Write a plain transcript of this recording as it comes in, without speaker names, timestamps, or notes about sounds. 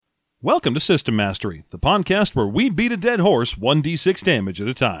Welcome to System Mastery, the podcast where we beat a dead horse 1d6 damage at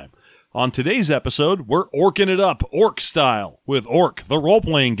a time. On today's episode, we're orking it up, orc style, with Orc, the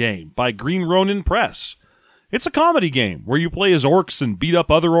role-playing game by Green Ronin Press. It's a comedy game where you play as orcs and beat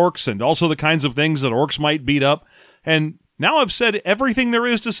up other orcs and also the kinds of things that orcs might beat up. And now I've said everything there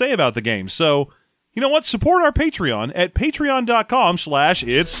is to say about the game, so you know what? Support our Patreon at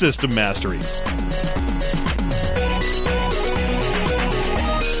patreon.com/It's System Mastery.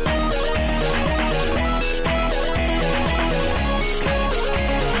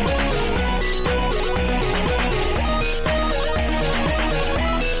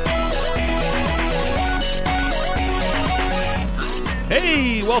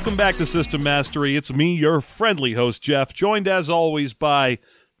 Hey, welcome back to System Mastery. It's me, your friendly host, Jeff, joined as always by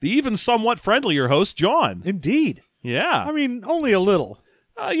the even somewhat friendlier host, John. Indeed. Yeah. I mean, only a little.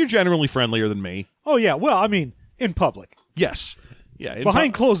 You're generally friendlier than me. Oh, yeah. Well, I mean, in public. Yes. Yeah.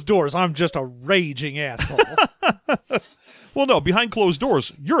 Behind closed doors, I'm just a raging asshole. Well, no, behind closed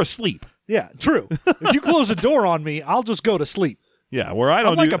doors, you're asleep. Yeah, true. If you close a door on me, I'll just go to sleep. Yeah, where I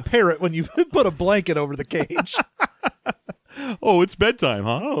don't I'm like a parrot when you put a blanket over the cage. Oh, it's bedtime,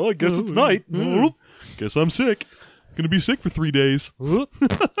 huh? Oh, I guess it's night. Guess I'm sick. Gonna be sick for 3 days.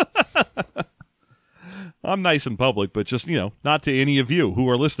 I'm nice in public, but just, not to any of you who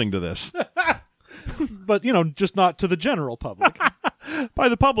are listening to this. But, just not to the general public. By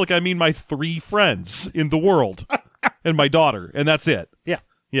the public, I mean my 3 friends in the world and my daughter, and that's it. Yeah.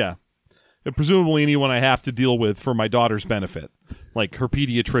 Yeah. And presumably anyone I have to deal with for my daughter's benefit, like her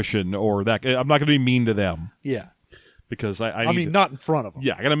pediatrician or that. I'm not going to be mean to them. Yeah. Because I mean, not in front of them.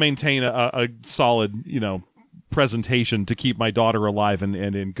 Yeah, I got to maintain a solid, presentation to keep my daughter alive and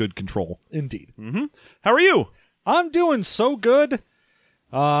in good control. Indeed. Mm-hmm. How are you? I'm doing so good.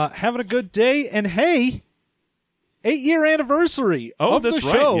 Having a good day. And hey, 8-year anniversary of the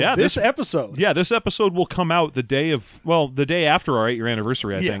show. Yeah, this episode. Yeah, this episode will come out the day after our 8-year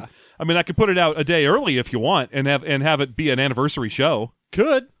anniversary, I think. I mean, I could put it out a day early if you want and have it be an anniversary show.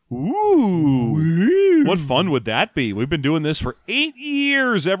 Could. Ooh. What fun would that be? We've been doing this for 8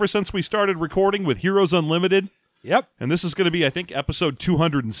 years, ever since we started recording with Heroes Unlimited. Yep. And this is going to be, I think, episode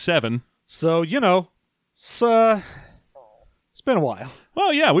 207. So, it's been a while.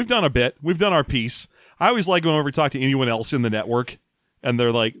 Well, yeah, we've done a bit. We've done our piece. I always like going over to talk to anyone else in the network, and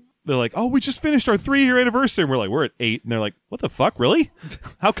they're like, oh, we just finished our 3-year anniversary. And we're like, we're at 8. And they're like, what the fuck, really?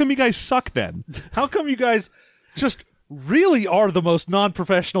 How come you guys suck then? How come you guys just really are the most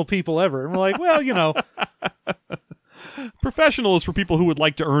non-professional people ever? And we're like, well, Professional is for people who would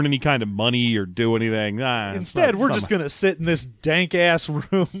like to earn any kind of money or do anything. Instead, we're just going to sit in this dank-ass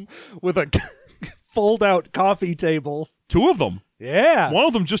room with a fold-out coffee table. 2 of them. Yeah. One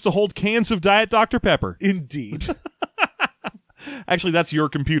of them just to hold cans of Diet Dr. Pepper. Indeed. Actually, that's your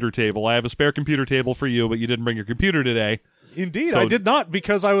computer table. I have a spare computer table for you, but you didn't bring your computer today. Indeed, I did not,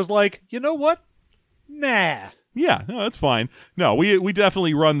 because I was like, you know what? Nah. Yeah, no, that's fine. No, we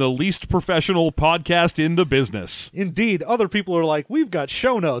definitely run the least professional podcast in the business. Indeed. Other people are like, we've got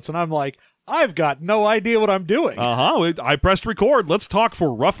show notes, and I'm like, I've got no idea what I'm doing. I pressed record. Let's talk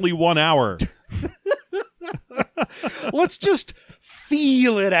for roughly 1 hour. Let's just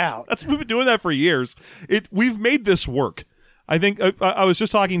feel it out. We've been doing that for years. We've made this work. I think I was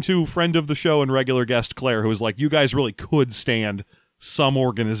just talking to friend of the show and regular guest Claire, who was like, you guys really could stand some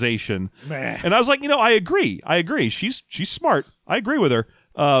organization. Meh. And I was like, I agree. She's smart. I agree with her.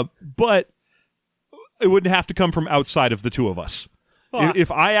 But it wouldn't have to come from outside of the 2 of us.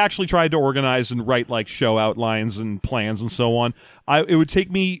 If I actually tried to organize and write like show outlines and plans and so on, it would take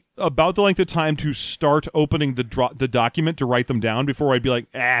me about the length of time to start opening the document to write them down before I'd be like,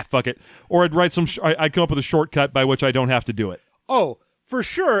 fuck it. Or I'd write I'd come up with a shortcut by which I don't have to do it. Oh, for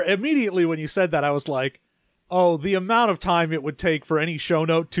sure. Immediately when you said that, I was like, oh, the amount of time it would take for any show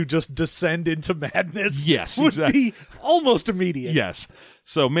note to just descend into madness would be almost immediate. Yes.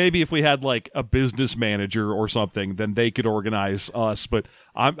 So maybe if we had like a business manager or something, then they could organize us. But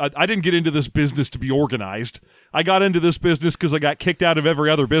I didn't get into this business to be organized. I got into this business because I got kicked out of every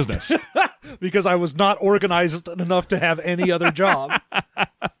other business. Because I was not organized enough to have any other job.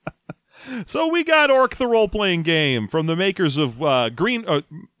 So we got Orc, the role-playing game, from the makers of Green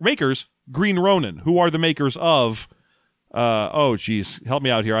Ronin, who are the makers of... help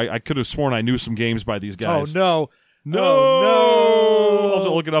me out here. I could have sworn I knew some games by these guys. Oh, no. No! I'll have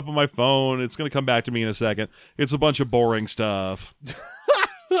to look it up on my phone. It's going to come back to me in a second. It's a bunch of boring stuff.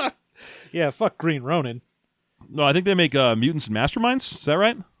 Yeah, fuck Green Ronin. No, I think they make Mutants and Masterminds. Is that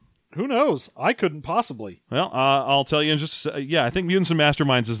right? Who knows? I couldn't possibly. Well, I'll tell you in just I think Mutants and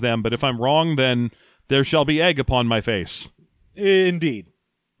Masterminds is them, but if I'm wrong, then there shall be egg upon my face. Indeed.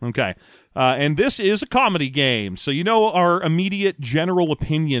 Okay. And this is a comedy game, so you know our immediate general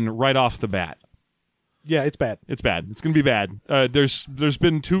opinion right off the bat. Yeah, it's bad. It's bad. It's going to be bad. There's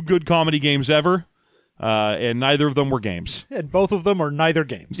been 2 good comedy games ever, and neither of them were games. And both of them are neither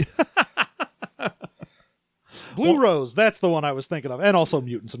games. Blue Rose, that's the one I was thinking of, and also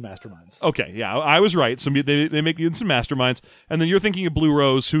Mutants and Masterminds. Okay, yeah, I was right. So they make Mutants and Masterminds, and then you're thinking of Blue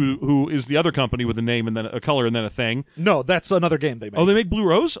Rose, who is the other company with a name and then a color and then a thing. No, that's another game they make. Oh, they make Blue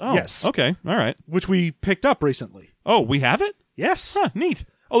Rose? Oh, yes. Okay, all right. Which we picked up recently. Oh, we have it? Yes. Huh, neat.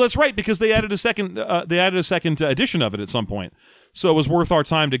 Oh, that's right, because they added a second. They added a second edition of it at some point, so it was worth our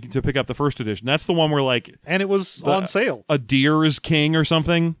time to pick up the first edition. That's the one where and it was on sale. A deer is king or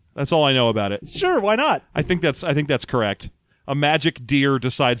something. That's all I know about it. Sure, why not? I think that's correct. A magic deer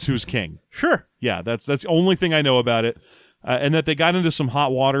decides who's king. Sure. Yeah, that's the only thing I know about it, and that they got into some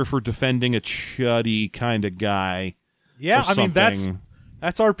hot water for defending a chuddy kind of guy. Yeah, I mean that's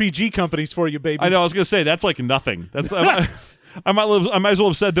RPG companies for you, baby. I know. I was gonna say that's like nothing. That's. I might as well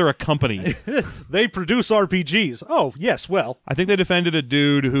have said they're a company. They produce RPGs. Oh, yes, well. I think they defended a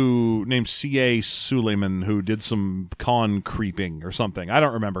dude named C.A. Suleiman who did some con creeping or something. I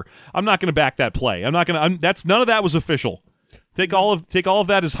don't remember. I'm not going to back that play. None of that was official. Take all of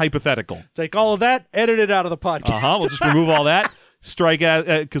that as hypothetical. Take all of that, edit it out of the podcast. We'll just remove all that. Strike out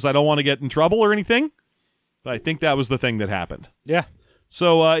because I don't want to get in trouble or anything. But I think that was the thing that happened. Yeah.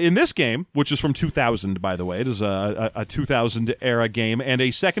 So in this game, which is from 2000, by the way, it is a 2000-era game, and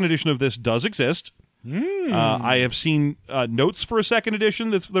a second edition of this does exist. I have seen notes for a second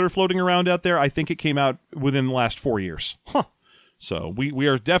edition that are floating around out there. I think it came out within the last 4 years. Huh. So we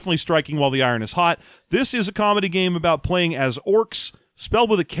are definitely striking while the iron is hot. This is a comedy game about playing as orcs, spelled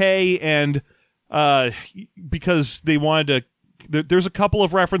with a K, and because they wanted to... There's a couple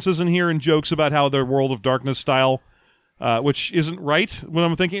of references in here and jokes about how they're World of Darkness style. Which isn't right when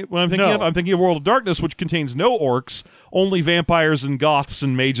I'm thinking of. I'm thinking of World of Darkness, which contains no orcs, only vampires and goths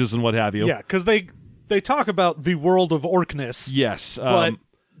and mages and what have you. Yeah, because they talk about the world of orcness. Yes. But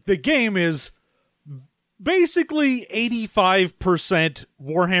the game is basically 85%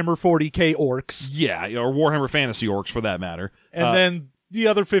 Warhammer 40k orcs. Yeah, or Warhammer Fantasy orcs for that matter. And then the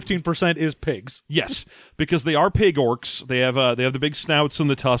other 15% is pigs. Yes, because they are pig orcs. They have the big snouts and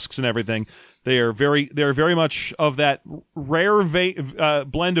the tusks and everything. They are very much of that rare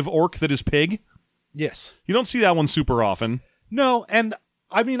blend of orc that is pig. Yes. You don't see that one super often. No, and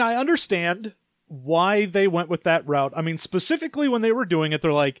I mean, I understand why they went with that route. I mean, specifically when they were doing it,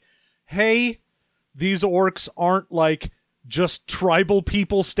 they're like, hey, these orcs aren't like just tribal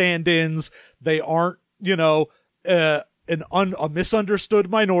people stand-ins. They aren't, a misunderstood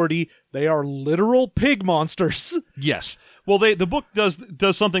minority. They are literal pig monsters. Yes. Well, the book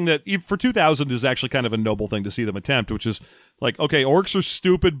does something that for 2000 is actually kind of a noble thing to see them attempt, which is like, okay, orcs are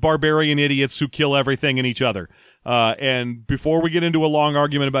stupid barbarian idiots who kill everything and each other. And before we get into a long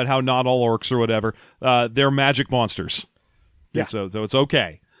argument about how not all orcs or whatever, they're magic monsters. Yeah. So it's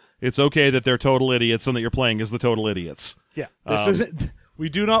okay. It's okay that they're total idiots and that you're playing as the total idiots. Yeah. We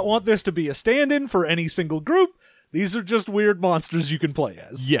do not want this to be a stand-in for any single group. These are just weird monsters you can play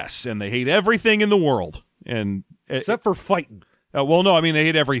as. Yes, and they hate everything in the world. Except for fighting. Well, no, I mean, they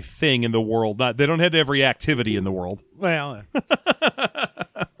hate everything in the world. They don't hate every activity in the world. Well.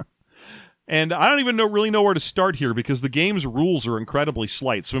 And I don't even really know where to start here because the game's rules are incredibly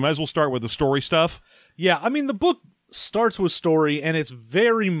slight. So we might as well start with the story stuff. Yeah, I mean, the book starts with story, and it's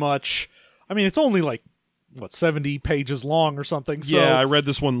very much... I mean, it's only 70 pages long or something. So, yeah, I read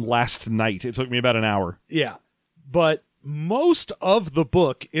this one last night. It took me about an hour. Yeah, but most of the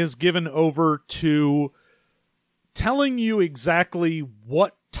book is given over to telling you exactly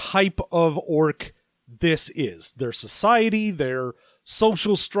what type of orc this is. Their society, their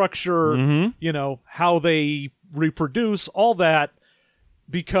social structure, how they reproduce, all that.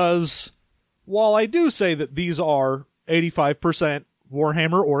 Because while I do say that these are 85%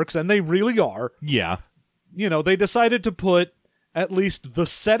 Warhammer orcs, and they really are. Yeah. They decided to put at least the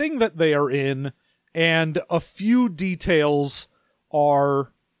setting that they are in and a few details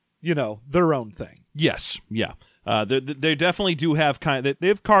are, their own thing. Yes, yeah. They definitely do have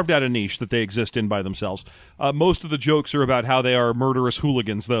they've carved out a niche that they exist in by themselves. Most of the jokes are about how they are murderous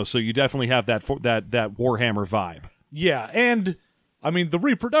hooligans, though, so you definitely have that Warhammer vibe. Yeah, and, I mean, the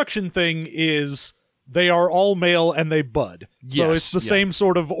reproduction thing is they are all male and they bud. So yes, it's the same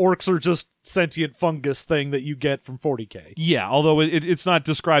sort of orcs are just sentient fungus thing that you get from 40k. Yeah, although it's not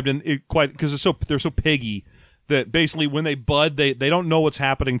described in it quite because they're so piggy that basically when they bud, they don't know what's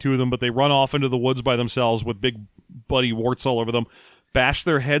happening to them, but they run off into the woods by themselves with big bloody warts all over them, bash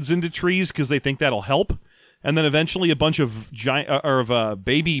their heads into trees because they think that'll help, and then eventually a bunch of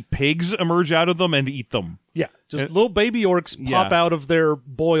baby pigs emerge out of them and eat them. Yeah, just little baby orcs pop out of their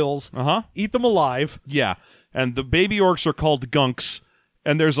boils, eat them alive. Yeah, and the baby orcs are called gunks,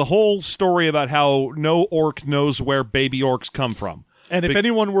 and there's a whole story about how no orc knows where baby orcs come from. And if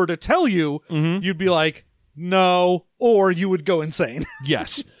anyone were to tell you, you'd be like, no, or you would go insane.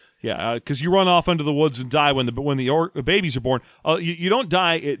 Yes. Yeah, because you run off into the woods and die when the babies are born. You don't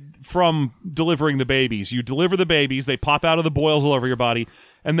die from delivering the babies. You deliver the babies, they pop out of the boils all over your body,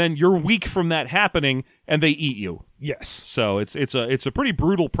 and then you're weak from that happening, and they eat you. Yes. So it's a pretty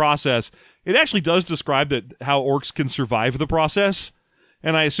brutal process. It actually does describe how orcs can survive the process,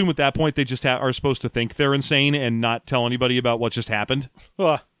 and I assume at that point they just are supposed to think they're insane and not tell anybody about what just happened.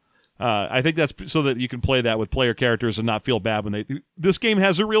 I think that's so that you can play that with player characters and not feel bad when they... This game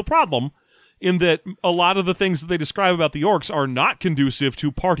has a real problem in that a lot of the things that they describe about the orcs are not conducive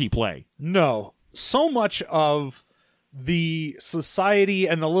to party play. No. So much of the society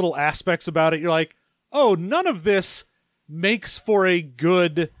and the little aspects about it, you're like, oh, none of this makes for a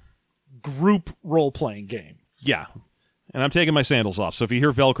good group role-playing game. Yeah. And I'm taking my sandals off, so if you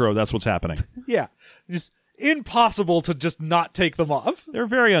hear Velcro, that's what's happening. Yeah. Just... impossible to just not take them off. They're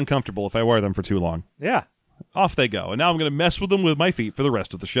very uncomfortable if I wear them for too long. Yeah. Off they go. And now I'm going to mess with them with my feet for the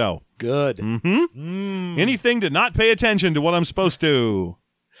rest of the show. Good. Anything to not pay attention to what I'm supposed to.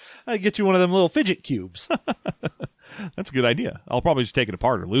 I get you one of them little fidget cubes. That's a good idea. I'll probably just take it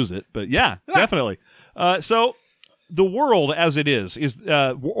apart or lose it. But yeah, definitely. So the world as it is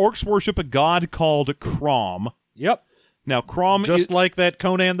orcs worship a god called Crom. Yep. Now, Crom... Just like that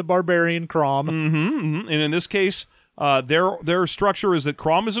Conan the Barbarian Crom. And in this case, their structure is that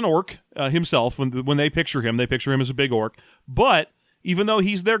Crom is an orc himself. When they picture him as a big orc. But even though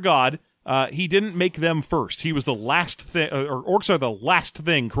he's their god, he didn't make them first. He was the last thing... or orcs are the last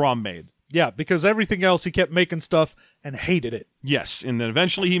thing Crom made. Yeah, because everything else he kept making stuff and hated it. Yes, and then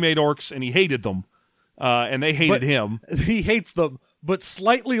eventually he made orcs and he hated them. And they hated him. He hates them, but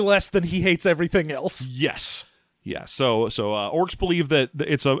slightly less than he hates everything else. Yes. Yeah, so orcs believe that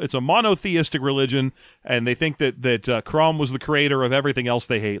it's a monotheistic religion, and they think that Crom was the creator of everything else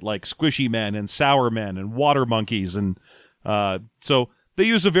they hate, like squishy men and sour men and water monkeys, and so they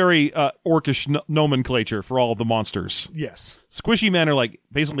use a very orcish nomenclature for all of the monsters. Yes, squishy men are like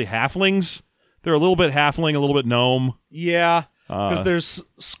basically halflings. They're a little bit halfling, a little bit gnome. Yeah, because there's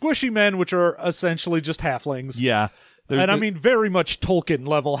squishy men, which are essentially just halflings. Yeah. I mean, very much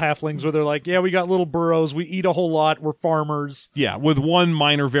Tolkien-level halflings, where they're like, yeah, we got little burrows, we eat a whole lot, we're farmers. Yeah, with one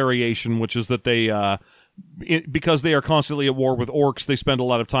minor variation, which is that they, because they are constantly at war with orcs, they spend a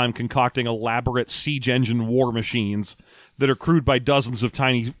lot of time concocting elaborate siege engine war machines that are crewed by dozens of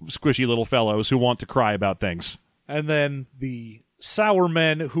tiny, squishy little fellows who want to cry about things. And then the sour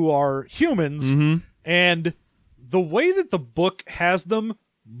men, who are humans, and the way that the book has them...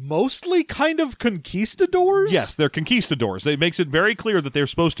 mostly kind of conquistadors? Yes, they're conquistadors. It makes it very clear that they're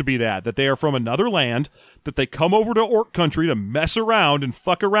supposed to be that they are from another land, that they come over to orc country to mess around and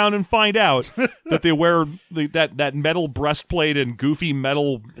fuck around and find out that they wear that metal breastplate and goofy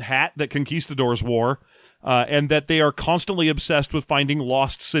metal hat that conquistadors wore, and that they are constantly obsessed with finding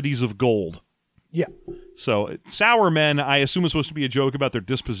lost cities of gold. Yeah. So, sour men, I assume is supposed to be a joke about their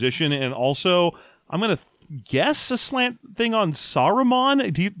disposition, and also, I'm going to guess a slant thing on Saruman?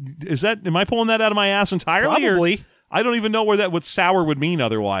 Am I pulling that out of my ass entirely? Probably. I don't even know what sour would mean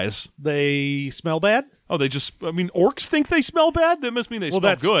otherwise. They smell bad? Oh, orcs think they smell bad? That must mean they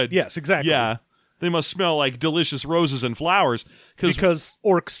smell good. Yes, exactly. Yeah. They must smell like delicious roses and flowers. Because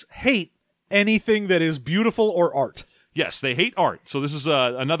orcs hate anything that is beautiful or art. Yes, they hate art. So this is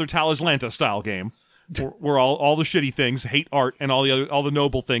another Talislanta style game where all the shitty things hate art and all the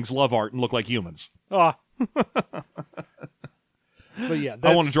noble things love art and look like humans. Ah. But yeah,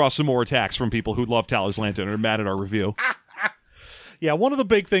 I want to draw some more attacks from people who love Talislanta and are mad at our review. Yeah, one of the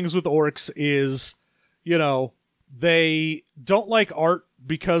big things with orcs is, they don't like art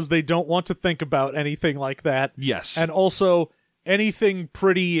because they don't want to think about anything like that. Yes. And also, anything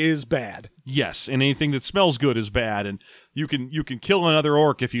pretty is bad. Yes, and anything that smells good is bad, and you can kill another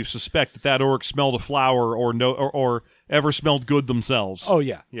orc if you suspect that orc smelled a flower or ever smelled good themselves. Oh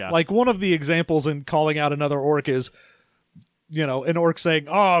yeah. Yeah. Like one of the examples in calling out another orc is, an orc saying,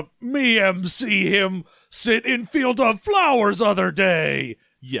 me see him sit in field of flowers other day.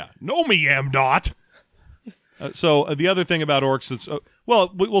 Yeah, no me am not. So the other thing about orcs is,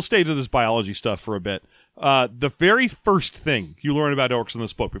 we'll stay to this biology stuff for a bit. The very first thing you learn about orcs in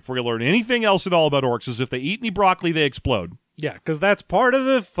this book, before you learn anything else at all about orcs, is if they eat any broccoli, they explode. Yeah, because that's part of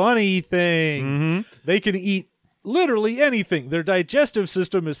the funny thing. Mm-hmm. They can eat literally anything. Their digestive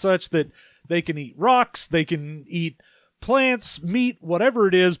system is such that they can eat rocks, they can eat plants, meat, whatever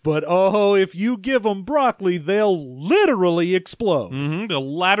it is, but if you give them broccoli, they'll literally explode. Mm-hmm.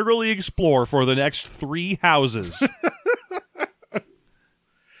 They'll laterally explore for the next 3 houses. What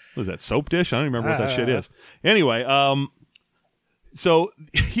is that, soap dish? I don't even remember what that shit is. Anyway, so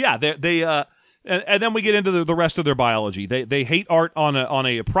yeah, they and then we get into the rest of their biology. They hate art on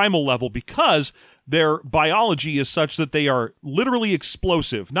a primal level because their biology is such that they are literally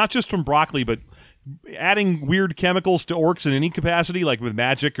explosive, not just from broccoli, but adding weird chemicals to orcs in any capacity, like with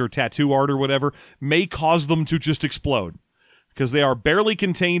magic or tattoo art or whatever, may cause them to just explode. Because they are barely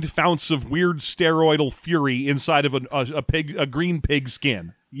contained founts of weird steroidal fury inside of a green pig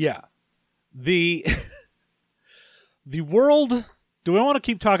skin. Yeah. The world... Do we want to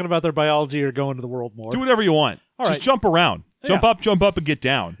keep talking about their biology or go into the world more? Do whatever you want. All just right. jump around. Jump up, and get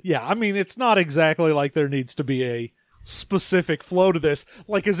down. Yeah, I mean, it's not exactly like there needs to be a specific flow to this,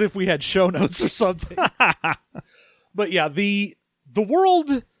 like as if we had show notes or something. But yeah, the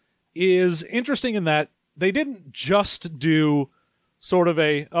world is interesting in that they didn't just do sort of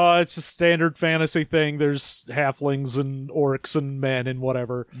it's a standard fantasy thing. There's halflings and orcs and men and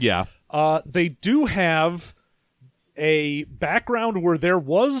whatever. Yeah. They do have a background where there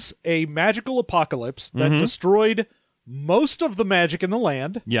was a magical apocalypse that destroyed most of the magic in the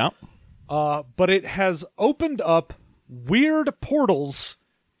land. Yeah. But it has opened up weird portals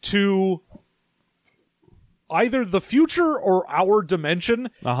to either the future or our dimension,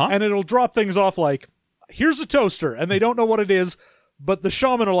 and it'll drop things off like, here's a toaster, and they don't know what it is, but the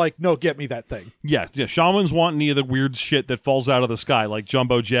shaman are like, no, get me that thing. Yeah, shamans want any of the weird shit that falls out of the sky, like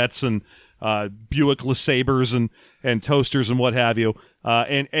jumbo jets and Buick LeSabres and toasters and what have you,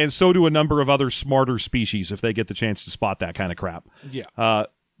 and so do a number of other smarter species if they get the chance to spot that kind of crap. Yeah.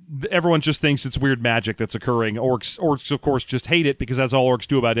 Everyone just thinks it's weird magic that's occurring. Orcs, of course, just hate it because that's all orcs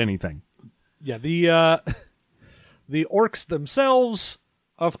do about anything. Yeah, the orcs themselves,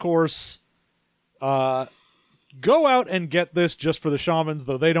 of course, go out and get this just for the shamans,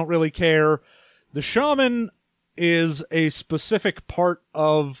 though they don't really care. The shaman is a specific part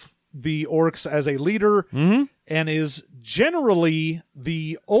of the orcs as a leader, and is generally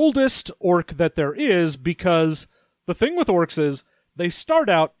the oldest orc that there is, because the thing with orcs is they start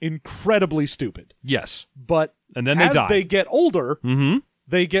out incredibly stupid. Yes. But and then as die. they get older,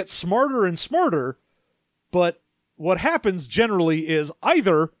 they get smarter and smarter, but what happens generally is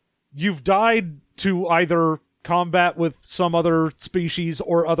either you've died to either combat with some other species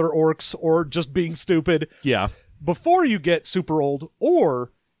or other orcs or just being stupid before you get super old,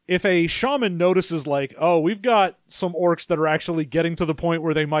 or if a shaman notices like, oh, we've got some orcs that are actually getting to the point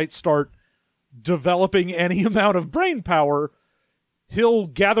where they might start developing any amount of brain power, he'll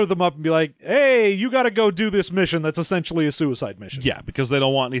gather them up and be like, hey, you got to go do this mission that's essentially a suicide mission. Yeah, because they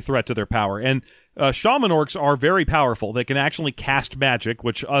don't want any threat to their power. And shaman orcs are very powerful. They can actually cast magic,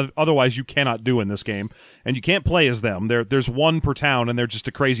 which otherwise you cannot do in this game. And you can't play as them. There's one per town, and they're just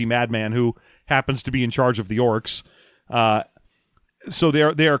a crazy madman who happens to be in charge of the orcs. So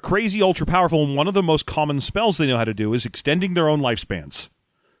they are crazy, ultra powerful, and one of the most common spells they know how to do is extending their own lifespans.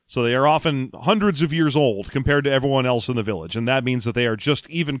 So they are often hundreds of years old compared to everyone else in the village, and that means that they are just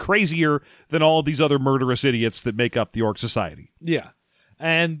even crazier than all of these other murderous idiots that make up the orc society. Yeah.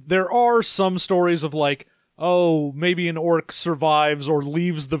 And there are some stories of like, oh, maybe an orc survives or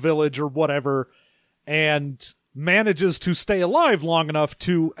leaves the village or whatever, and manages to stay alive long enough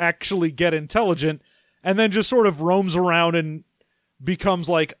to actually get intelligent, and then just sort of roams around and becomes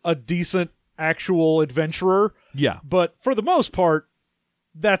like a decent actual adventurer. Yeah. But for the most part,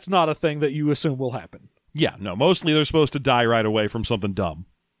 that's not a thing that you assume will happen. Yeah, no, mostly they're supposed to die right away from something dumb.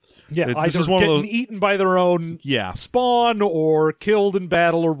 Yeah, either getting eaten by their own spawn or killed in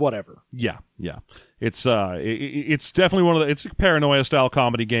battle or whatever. Yeah. It's definitely it's a paranoia style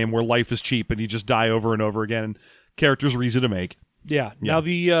comedy game where life is cheap and you just die over and over again and characters are easy to make. Yeah. Now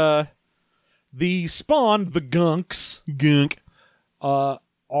the spawn, the gunks,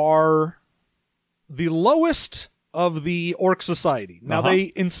 are the lowest of the orc society. Now they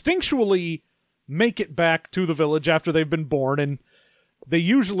instinctually make it back to the village after they've been born, and they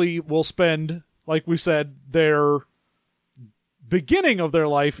usually will spend, like we said, their beginning of their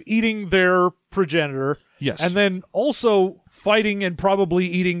life eating their progenitor. Yes. And then also fighting and probably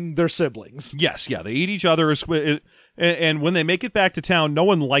eating their siblings. Yes, yeah, they eat each other. And when they make it back to town, no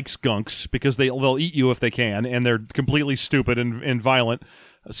one likes gunks because they'll eat you if they can, and they're completely stupid and violent.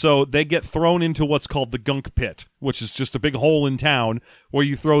 So they get thrown into what's called the gunk pit, which is just a big hole in town where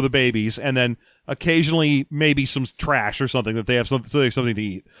you throw the babies, and then occasionally maybe some trash or something that they have something to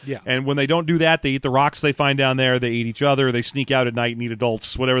eat. Yeah. And when they don't do that, they eat the rocks they find down there. They eat each other. They sneak out at night and eat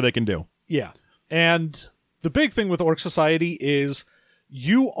adults, whatever they can do. Yeah. And the big thing with Orc Society is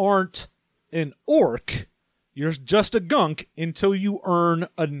you aren't an orc. You're just a gunk until you earn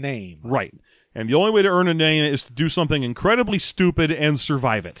a name. Right. And the only way to earn a name is to do something incredibly stupid and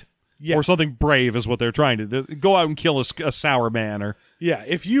survive it. Yeah. Or something brave is what they're trying to do. Go out and kill a sour man. Or Yeah,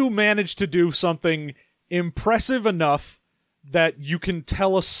 if you manage to do something impressive enough that you can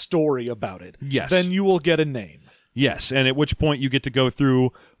tell a story about it, Yes. then you will get a name. Yes, and at which point you get to go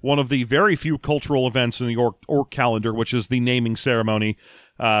through one of the very few cultural events in the orc calendar, which is the naming ceremony,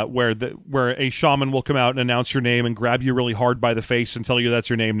 where a shaman will come out and announce your name and grab you really hard by the face and tell you that's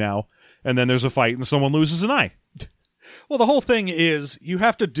your name now. And then there's a fight and someone loses an eye. Well, the whole thing is you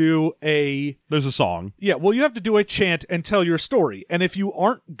have to do There's a song. Yeah, well, you have to do a chant and tell your story. And if you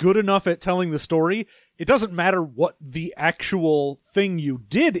aren't good enough at telling the story, it doesn't matter what the actual thing you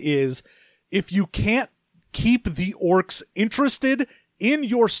did is. If you can't keep the orcs interested in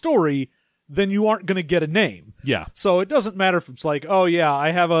your story, then you aren't going to get a name. Yeah. So it doesn't matter if it's like, oh yeah, I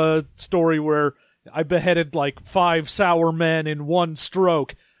have a story where I beheaded like 5 sour men in one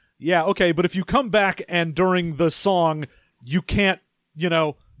stroke. Yeah, okay, but if you come back and during the song you can't,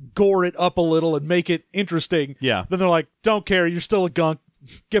 gore it up a little and make it interesting, Yeah. then they're like, don't care, you're still a gunk.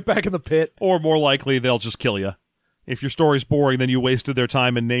 Get back in the pit. Or more likely, they'll just kill you. If your story's boring, then you wasted their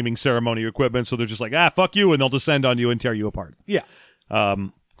time in naming ceremony equipment, so they're just like, fuck you, and they'll descend on you and tear you apart. Yeah.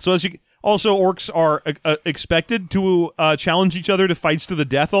 So also, orcs are expected to challenge each other to fights to the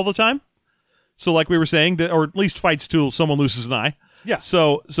death all the time. So like we were saying, or at least fights till someone loses an eye. Yeah.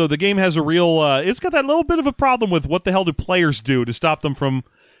 So the game has a real, it's got that little bit of a problem with what the hell do players do to stop them from,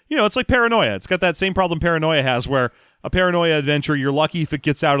 it's like Paranoia. It's got that same problem Paranoia has, where a Paranoia adventure, you're lucky if it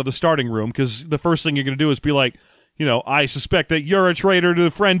gets out of the starting room, because the first thing you're going to do is be like, I suspect that you're a traitor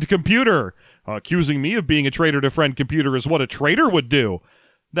to friend computer. Accusing me of being a traitor to friend computer is what a traitor would do.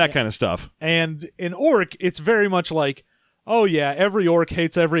 That kind of stuff. And in Orc, it's very much like, oh yeah, every orc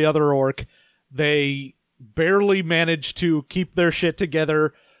hates every other orc. They barely manage to keep their shit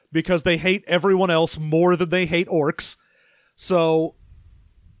together because they hate everyone else more than they hate orcs. So,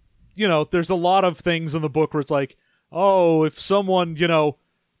 there's a lot of things in the book where it's like, oh, if someone,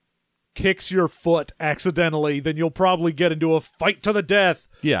 kicks your foot accidentally, then you'll probably get into a fight to the death.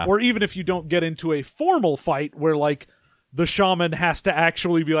 Yeah. Or even if you don't get into a formal fight where, like, the shaman has to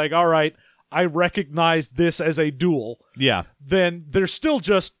actually be like, all right, I recognize this as a duel. Yeah. Then there's still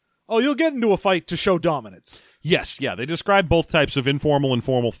just, you'll get into a fight to show dominance. Yes, yeah. They describe both types of informal and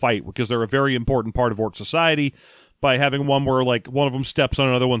formal fight because they're a very important part of orc society by having one where, like, one of them steps on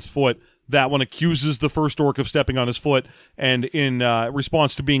another one's foot. That one accuses the first orc of stepping on his foot, and in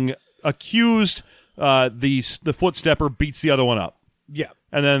response to being accused, the foot stepper beats the other one up. Yeah.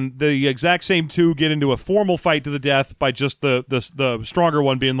 And then the exact same two get into a formal fight to the death by just the stronger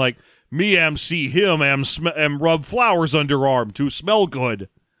one being like, me am see him am rub flowers underarm to smell good.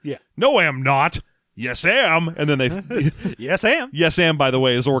 Yeah. No, am not. Yes, am. And then they... Yes, am. Yes, am, by the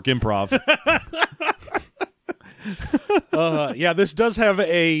way, is orc improv. Yeah, this does have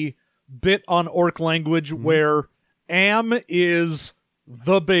a bit on orc language where am is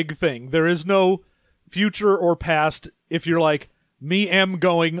the big thing. There is no future or past. If you're like, me am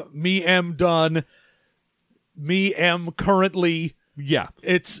going, me am done, me am currently... Yeah.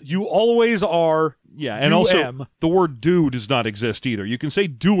 It's, you always are. Yeah, and you also am. the word do does not exist either. You can say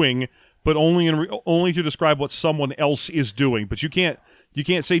doing, but only to describe what someone else is doing. But you can't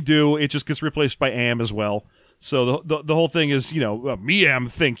say do. It just gets replaced by am as well. So the whole thing is, me am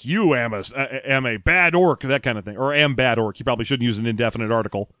think you am a bad orc, that kind of thing, or am bad orc. You probably shouldn't use an indefinite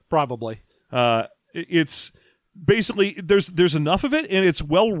article. Probably. It's basically there's enough of it, and it's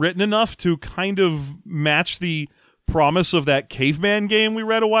well written enough to kind of match the promise of that caveman game we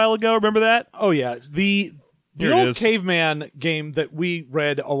read a while ago. Remember that? Oh yeah, the Here it old is. caveman game that we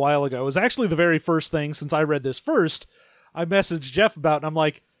read a while ago was actually the very first thing. Since I read this first, I messaged Jeff about, and I'm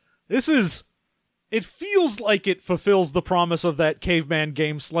like, it feels like it fulfills the promise of that caveman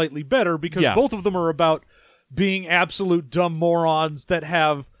game slightly better, because Yeah. both of them are about being absolute dumb morons that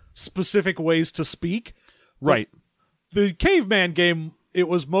have specific ways to speak. Right. The caveman game, it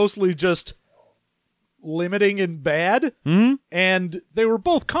was mostly just limiting and bad, and they were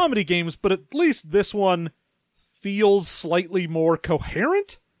both comedy games, but at least this one feels slightly more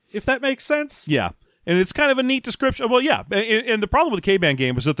coherent, if that makes sense. Yeah. And it's kind of a neat description. Well, yeah. And the problem with the caveman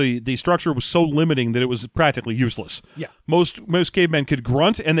game was that the structure was so limiting that it was practically useless. Yeah. Most cavemen could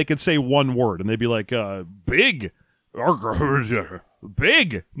grunt and they could say one word and they'd be like, big.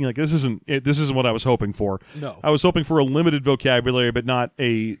 Big. You're like, this isn't what I was hoping for. No. I was hoping for a limited vocabulary, but not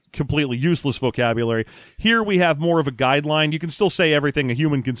a completely useless vocabulary. Here we have more of a guideline. You can still say everything a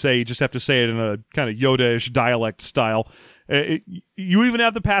human can say. You just have to say it in a kind of Yoda-ish dialect style. You even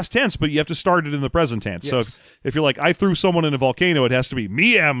have the past tense, but you have to start it in the present tense. Yes. So if you're like, I threw someone in a volcano, it has to be,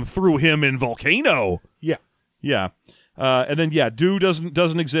 me am threw him in volcano. Yeah. Yeah. And then, do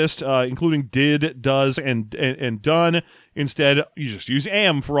doesn't exist, including did, does, and done. Instead, you just use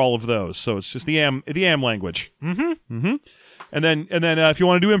am for all of those. So it's just the am language. Mm-hmm. Mm-hmm. And then, if you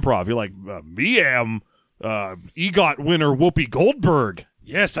want to do improv, you're like, me am, EGOT winner Whoopi Goldberg.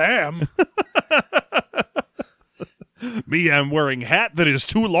 Yes, I am. Me am wearing hat that is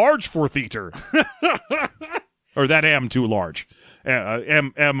too large for theater. Or that am too large.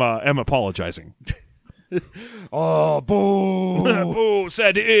 Am apologizing. Oh, boo. Boo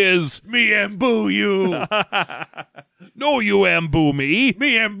said is. Me and boo you. No, you am boo me.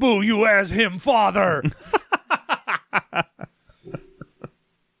 Me and boo you as him father.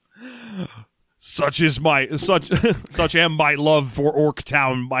 Such am my love for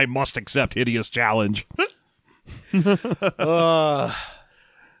Orktown. I must accept hideous challenge. But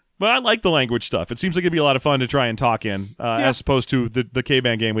I like the language stuff. It seems like it'd be a lot of fun to try and talk in, as opposed to the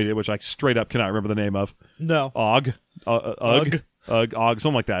caveman game we did, which I straight up cannot remember the name of. No. Ugg,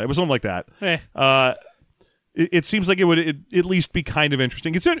 something like that. It was something like that. It seems like it would at least be kind of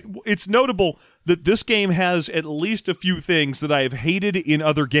interesting. It's notable that this game has at least a few things that I have hated in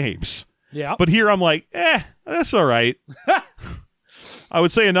other games. Yeah. But here I'm like, that's all right. I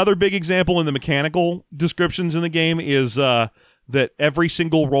would say another big example in the mechanical descriptions in the game is that every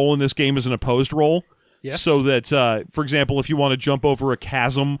single roll in this game is an opposed roll. Yes. So that, for example, if you want to jump over a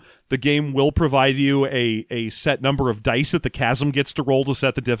chasm, the game will provide you a set number of dice that the chasm gets to roll to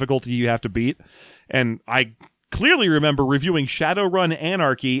set the difficulty you have to beat. And I clearly remember reviewing Shadowrun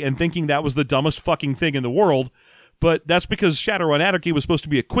Anarchy and thinking that was the dumbest fucking thing in the world. But that's because Shadowrun Anarchy was supposed to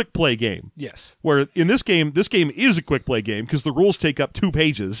be a quick play game. Yes. Where in this game is a quick play game because the rules take up 2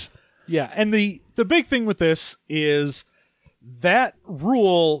 pages. Yeah, and the big thing with this is that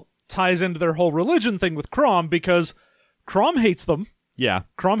rule ties into their whole religion thing with Crom, because Crom hates them. Yeah.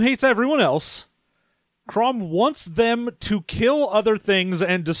 Crom hates everyone else. Crom wants them to kill other things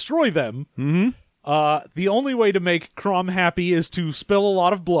and destroy them. Mm-hmm. The only way to make Crom happy is to spill a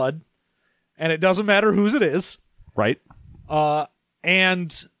lot of blood, and it doesn't matter whose it is. Right.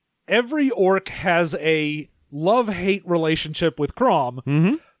 And every orc has a love-hate relationship with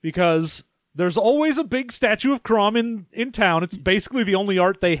Crom, because there's always a big statue of Crom in town. It's basically the only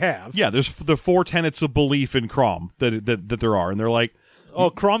art they have. Yeah, there's the 4 tenets of belief in Crom that there are, and they're like, oh,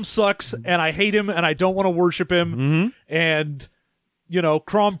 Crom sucks, and I hate him, and I don't want to worship him, and,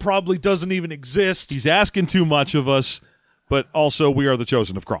 Crom probably doesn't even exist. He's asking too much of us, but also we are the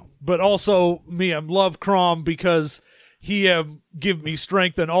chosen of Crom. But also, me love Crom because he give me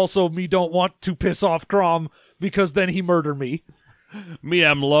strength, and also me don't want to piss off Crom because then he murder me. Me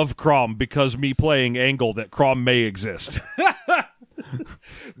love Crom because me playing angle that Crom may exist.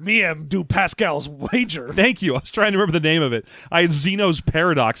 Me do Pascal's wager. Thank you. I was trying to remember the name of it. I had Zeno's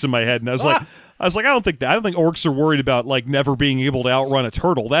paradox in my head, and I was like, I don't think orcs are worried about like never being able to outrun a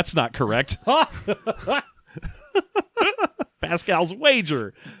turtle. That's not correct. Pascal's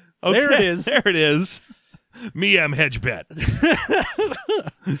wager. Okay, there it is. There it is. Me hedge bet.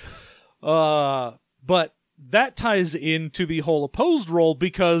 But that ties into the whole opposed roll,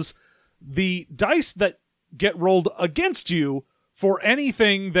 because the dice that get rolled against you for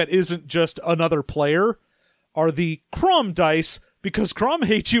anything that isn't just another player are the Crom dice, because Crom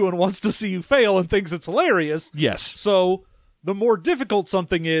hates you and wants to see you fail and thinks it's hilarious. Yes. So the more difficult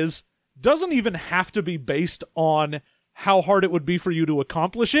something is, doesn't even have to be based on how hard it would be for you to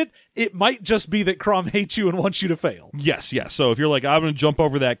accomplish it. It might just be that Crom hates you and wants you to fail. Yes. So if you're like, I'm going to jump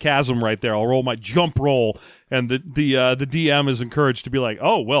over that chasm right there, I'll roll my jump roll, and the DM is encouraged to be like,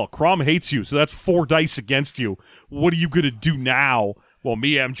 oh, well, Crom hates you, so that's 4 dice against you. What are you going to do now? Well,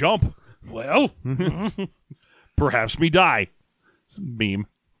 me jump. Well, perhaps me die. Meme.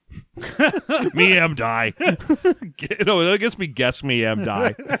 Me die. I guess me guess me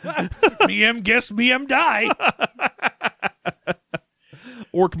die. Me guess me die.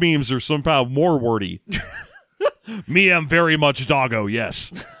 Orc memes are somehow more wordy. Me very much doggo,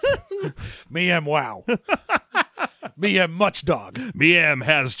 yes. Me wow. Me much dog. Me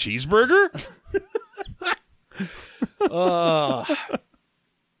has cheeseburger?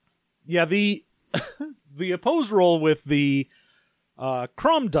 Yeah, the opposed roll with the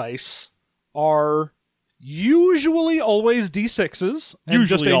Crom dice are usually always D6s, and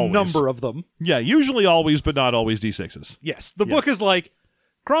Usually just a always. number of them. Yeah, usually always, but not always D6s. Yes, the book is like,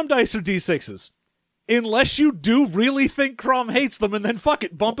 Crom dice are D6s. Unless you do really think Crom hates them, and then fuck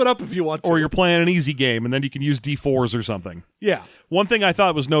it, bump it up if you want to. Or you're playing an easy game, and then you can use D4s or something. Yeah. One thing I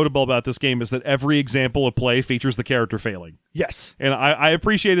thought was notable about this game is that every example of play features the character failing. Yes. And I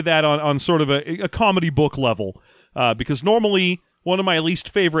appreciated that on sort of a comedy book level, because normally one of my least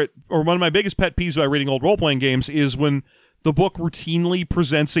favorite, or one of my biggest pet peeves about reading old role-playing games is when the book routinely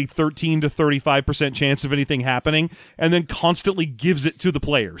presents a 13 to 35% chance of anything happening, and then constantly gives it to the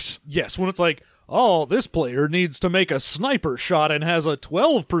players. Yes, when it's like, oh, this player needs to make a sniper shot and has a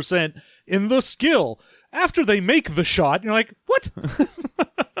 12% in the skill. After they make the shot, you're like, what?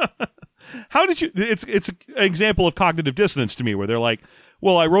 How did you... It's an example of cognitive dissonance to me, where they're like,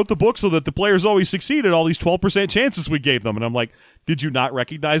 well, I wrote the book so that the players always succeed at all these 12% chances we gave them. And I'm like, did you not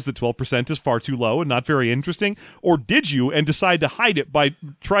recognize that 12% is far too low and not very interesting? Or did you and decide to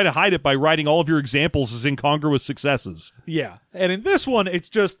try to hide it by writing all of your examples as incongruous successes? Yeah. And in this one, it's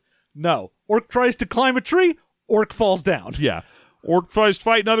just, no. Orc tries to climb a tree, orc falls down. Yeah. Orc tries to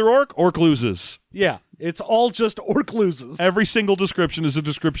fight another orc loses. Yeah. It's all just orc loses. Every single description is a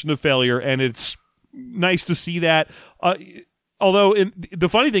description of failure, and it's nice to see that. Although, the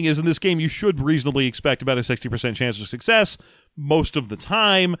funny thing is, in this game, you should reasonably expect about a 60% chance of success most of the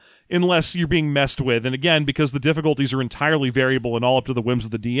time, unless you're being messed with. And again, because the difficulties are entirely variable and all up to the whims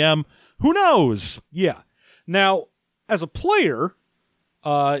of the DM, who knows? Yeah. Now, as a player,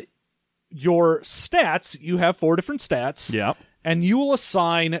 your stats, you have 4 different stats. Yeah. And you will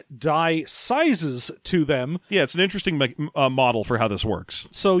assign die sizes to them. Yeah, it's an interesting model for how this works.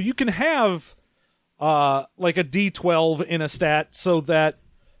 So you can have like a D12 in a stat so that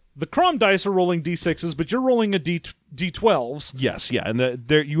the Crom dice are rolling D6s, but you're rolling a D12s. Yes, yeah, and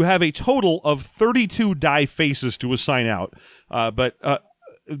there you have a total of 32 die faces to assign out. But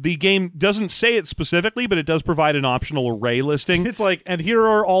the game doesn't say it specifically, but it does provide an optional array listing. It's like, and here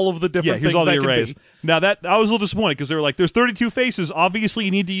are all of the different here's things all the that arrays. can be. Now that I was a little disappointed because they were like, there's 32 faces. Obviously,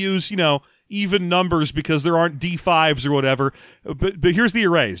 you need to use, even numbers because there aren't D5s or whatever. But here's the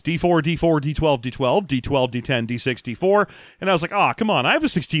arrays: D4, D4, D12, D12, D12, D10, D6, D4. And I was like, come on, I have a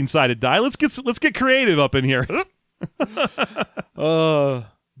 16-sided die. Let's get creative up in here.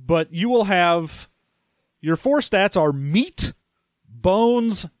 But you will have your 4 stats are meat,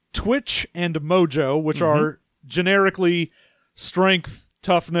 bones, twitch, and mojo, which are generically strength,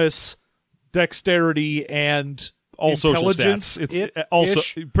 toughness, dexterity, and all social intelligence. stats. It's also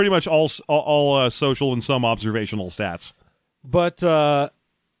pretty much all social and some observational stats. But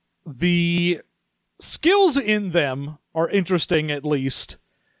the skills in them are interesting, at least,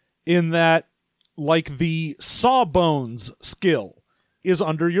 in that, like, the sawbones skill is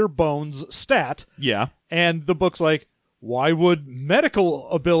under your bones stat. Yeah. And the book's like, why would medical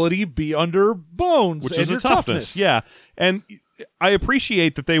ability be under bones? Which and is your a toughness. Yeah. And I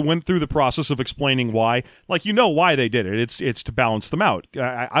appreciate that they went through the process of explaining why. Like, why they did it. It's to balance them out.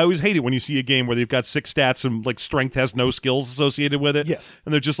 I always hate it when you see a game where they've got 6 stats and, like, strength has no skills associated with it. Yes.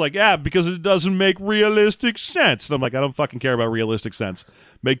 And they're just like, because it doesn't make realistic sense. And I'm like, I don't fucking care about realistic sense.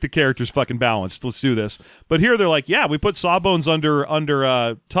 Make the characters fucking balanced. Let's do this. But here they're like, we put sawbones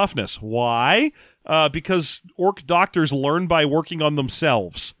under toughness. Why? Because orc doctors learn by working on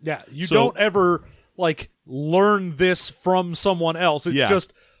themselves. Yeah, you don't ever, like, learn this from someone else. It's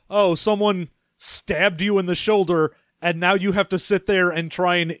just, someone stabbed you in the shoulder, and now you have to sit there and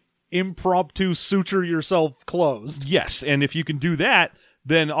try and impromptu suture yourself closed. Yes, and if you can do that,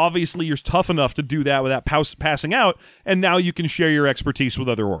 then obviously you're tough enough to do that without passing out, and now you can share your expertise with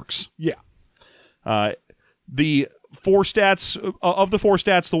other orcs. Yeah. The 4 stats, of the 4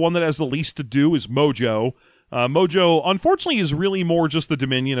 stats, the one that has the least to do is Mojo. Mojo, unfortunately, is really more just the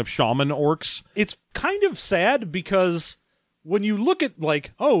dominion of shaman orcs. It's kind of sad because when you look at,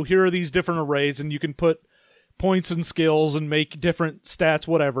 like, here are these different arrays and you can put points and skills and make different stats,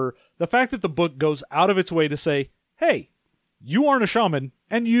 whatever, the fact that the book goes out of its way to say, hey, you aren't a shaman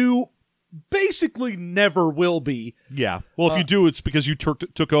and you basically never will be. Yeah. Well, if you do, it's because you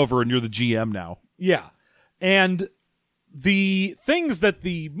took over and you're the GM now. Yeah. And the things that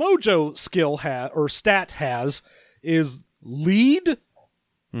the Mojo skill or stat has is lead,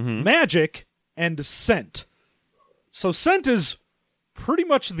 magic, and scent. So scent is pretty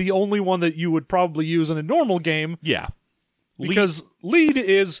much the only one that you would probably use in a normal game. Yeah. Because lead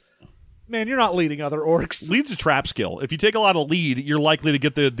is, man, you're not leading other orcs. Lead's a trap skill. If you take a lot of lead, you're likely to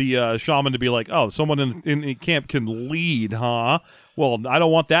get the shaman to be like, someone in camp can lead, huh? Well, I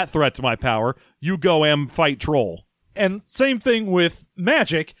don't want that threat to my power. You go fight troll. And same thing with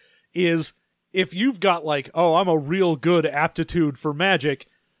magic is if you've got like, oh, I'm a real good aptitude for magic,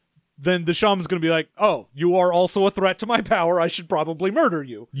 then the shaman's going to be like, oh, you are also a threat to my power. I should probably murder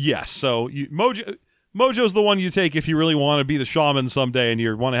you. Yes. So Mojo's the one you take if you really want to be the shaman someday and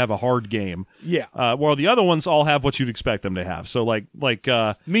you want to have a hard game. Yeah. While the other ones all have what you'd expect them to have. So like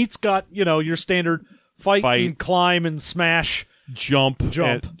Meat's got, your standard fight and climb and smash. Jump.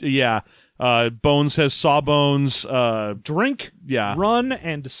 And, Bones has sawbones. Drink. Yeah. Run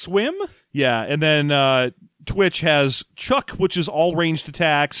and swim. Yeah. And then Twitch has Chuck, which is all ranged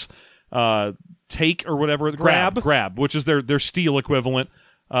attacks. Take or whatever. Grab, which is their steal equivalent.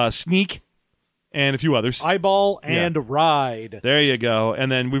 Sneak. And a few others. Eyeball and Ride. There you go.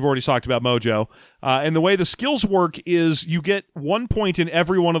 And then we've already talked about Mojo. And the way the skills work is you get 1 point in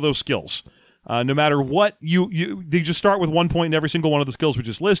every one of those skills. No matter what, they just start with 1 point in every single one of the skills we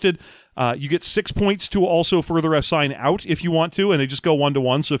just listed. You get 6 points to also further assign out if you want to, and they just go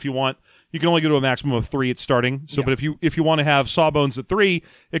 1-to-1. So if you want, you can only go to a maximum of 3 at starting. So, But if you want to have Sawbones at 3,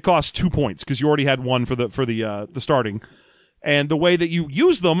 it costs 2 points because you already had 1 for the starting. And the way that you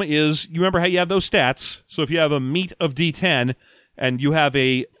use them is, you remember how you have those stats. So if you have a meat of D10 and you have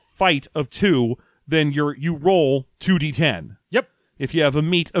a fight of 2, then you roll 2D10. Yep. If you have a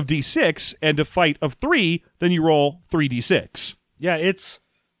meat of D6 and a fight of 3, then you roll 3D6. Yeah, it's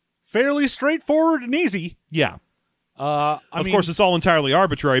fairly straightforward and easy. Yeah. Of course, it's all entirely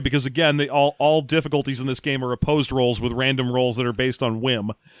arbitrary because, again, all difficulties in this game are opposed rolls with random rolls that are based on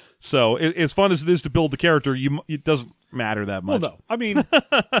whim. So as fun as it is to build the character, it doesn't matter that much. Well, no. I mean,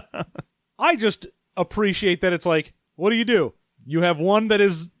 I just appreciate that it's like, what do? You have one that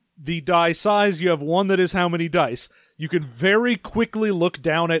is the die size. You have one that is how many dice. You can very quickly look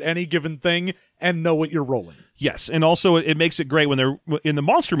down at any given thing and know what you're rolling. Yes, and also it makes it great when they're in the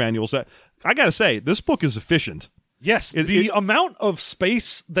monster manuals. I got to say, this book is efficient. Yes, the amount of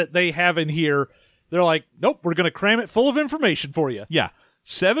space that they have in here, they're like, nope, we're going to cram it full of information for you. Yeah,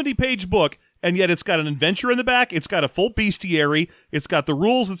 70-page book, and yet it's got an adventure in the back, it's got a full bestiary, it's got the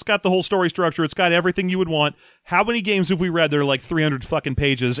rules, it's got the whole story structure, it's got everything you would want. How many games have we read that are like 300 fucking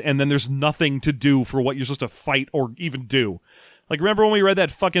pages, and then there's nothing to do for what you're supposed to fight or even do? Like, remember when we read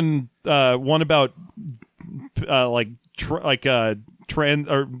that fucking one about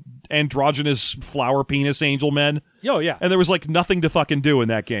androgynous flower penis angel men? Oh, yeah. And there was like nothing to fucking do in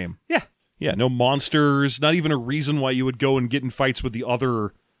that game. Yeah. Yeah, no monsters, not even a reason why you would go and get in fights with the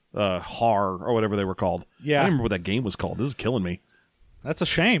other Har or whatever they were called. Yeah. I don't remember what that game was called. This is killing me. That's a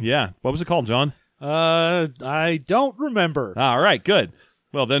shame. Yeah. What was it called, John? I don't remember. All right, good.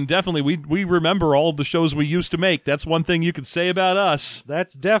 Well, then definitely we remember all of the shows we used to make. That's one thing you could say about us.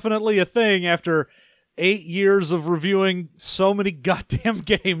 That's definitely a thing after 8 years of reviewing so many goddamn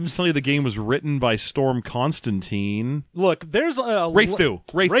games. Tell you the game was written by Storm Constantine. Look, there's a... Wraithu.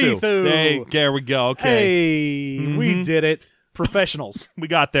 Hey, there we go. Okay. Hey, we did it. Professionals. We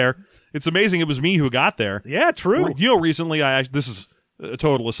got there. It's amazing it was me who got there. Yeah, true. Recently this is a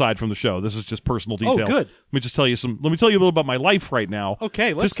total aside from the show. This is just personal detail. Oh, good. Let me tell you a little about my life right now.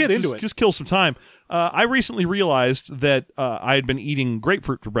 Okay, let's get into it. Just kill some time. I recently realized that I had been eating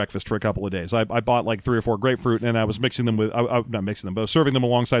grapefruit for breakfast for a couple of days. I bought like 3 or 4 grapefruit, and I was mixing them with, not mixing them, but serving them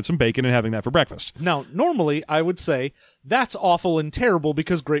alongside some bacon and having that for breakfast. Now, normally, I would say that's awful and terrible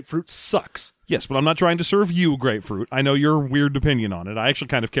because grapefruit sucks. Yes, but I'm not trying to serve you grapefruit. I know your weird opinion on it. I actually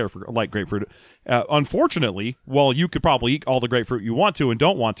kind of like grapefruit. Unfortunately, while you could probably eat all the grapefruit you want to and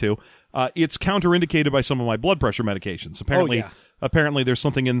don't want to, it's counterindicated by some of my blood pressure medications. Apparently, Apparently, there's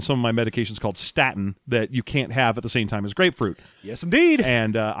something in some of my medications called statin that you can't have at the same time as grapefruit. Yes, indeed.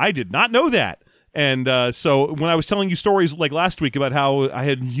 And I did not know that. And so when I was telling you stories like last week about how I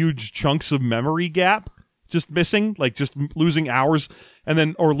had huge chunks of memory gap just missing, like just losing hours and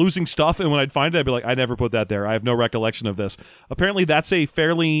then or losing stuff, and when I'd find it, I'd be like, I never put that there. I have no recollection of this. Apparently, that's a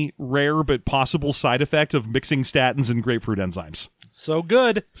fairly rare but possible side effect of mixing statins and grapefruit enzymes. So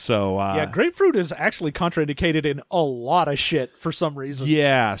good. So yeah, grapefruit is actually contraindicated in a lot of shit for some reason.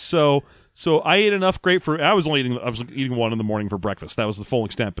 Yeah, so I ate enough grapefruit. I was eating one in the morning for breakfast. That was the full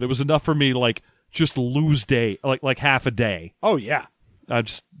extent, but it was enough for me to like just lose like half a day. Oh yeah.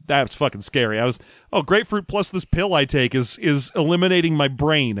 That's fucking scary. Grapefruit plus this pill I take is eliminating my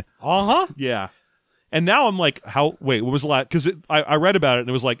brain. Uh-huh. Yeah. And now I'm like, what was the last? Because I read about it and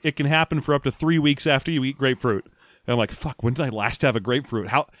it was like, it can happen for up to 3 weeks after you eat grapefruit. And I'm like, fuck, when did I last have a grapefruit?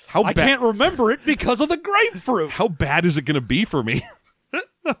 How I can't remember it because of the grapefruit. How bad is it going to be for me?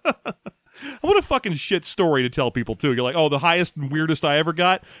 What a fucking shit story to tell people, too. You're like, oh, the highest and weirdest I ever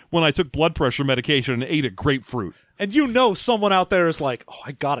got when I took blood pressure medication and ate a grapefruit. And you know someone out there is like, oh,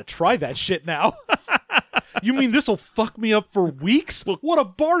 I gotta try that shit now. You mean this will fuck me up for weeks? What a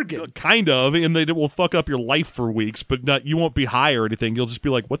bargain. Kind of, and it will fuck up your life for weeks, but you won't be high or anything. You'll just be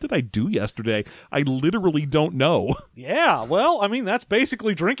like, what did I do yesterday? I literally don't know. Yeah, well, I mean, that's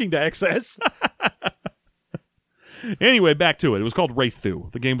basically drinking to excess. Anyway, back to it. It was called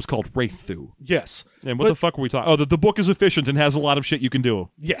Wraithu. The game was called Wraithu. Yes. And what the fuck were we talking? Oh, the book is efficient and has a lot of shit you can do.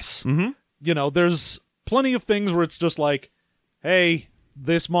 Yes. Mm-hmm. You know, there's plenty of things where it's just like, hey,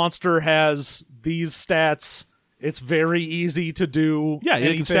 this monster has these stats. It's very easy to do. Yeah,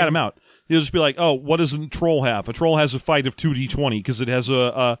 you can stat them out. You'll just be like, oh, what does a troll have? A troll has a fight of 2d20 because it has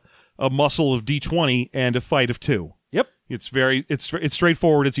a muscle of d20 and a fight of 2. Yep. It's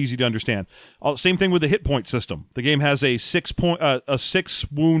straightforward. It's easy to understand. Same thing with the hit point system. The game has a 6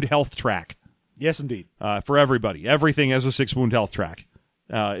 wound health track. Yes, indeed. For everybody. Everything has a 6 wound health track.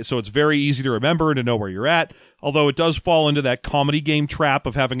 So it's very easy to remember and to know where you're at. Although it does fall into that comedy game trap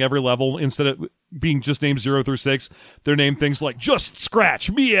of having every level, instead of being just named 0 through 6, they're named things like Just Scratch,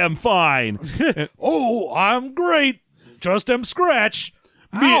 me am fine. Oh, I'm great. Just am scratch.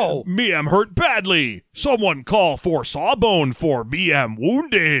 Me am hurt badly. Someone call for Sawbone for me am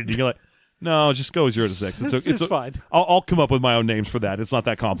wounded. You're like, no, just go 0 to 6. It's fine. I'll come up with my own names for that. It's not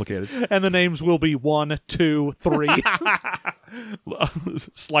that complicated. And the names will be 1, 2, 3.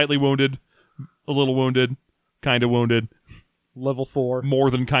 Slightly wounded, a little wounded, kind of wounded. Level 4.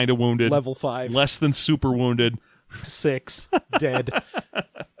 More than kind of wounded. Level 5. Less than super wounded. 6. Dead.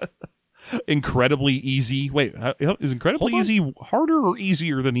 Incredibly easy. Wait, is incredibly easy harder or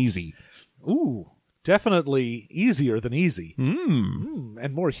easier than easy? Ooh, definitely easier than easy.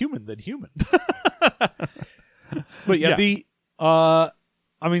 And more human than human. But I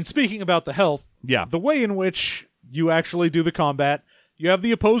mean, speaking about the health, the way in which you actually do the combat, you have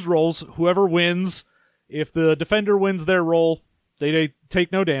the opposed rolls. Whoever wins, if the defender wins their roll, they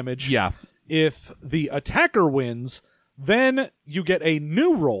take no damage. Yeah. If the attacker wins, then you get a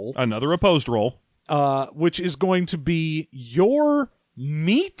new roll. Another opposed roll. Which is going to be your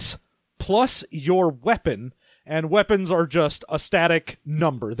meat plus your weapon. And weapons are just a static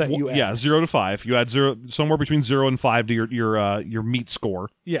number that you add. Yeah, 0 to 5. You add 0, somewhere between 0 and 5 to your meat score.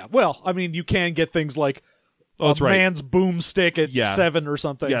 Yeah, well, I mean, you can get things like that's right. Man's boomstick at 7 or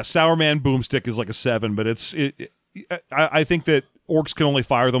something. Yeah, Sour Man boomstick is like a 7, but I think that orcs can only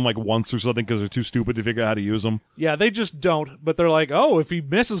fire them like once or something because they're too stupid to figure out how to use them. Yeah, they just don't. But they're like, oh, if he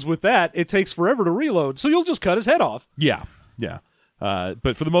messes with that, it takes forever to reload, so you'll just cut his head off. Yeah.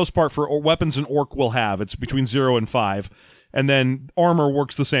 But for the most part, for weapons an orc will have, it's between 0 and 5. And then armor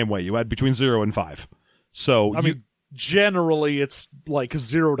works the same way. You add between 0 and 5. So I mean, generally it's like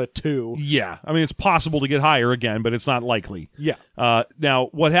 0 to 2. Yeah. I mean, it's possible to get higher again, but it's not likely. Yeah. Now,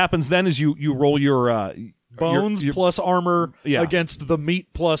 what happens then is you roll your... bones plus armor against the meat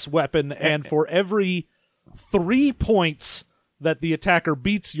plus weapon, and for every 3 points that the attacker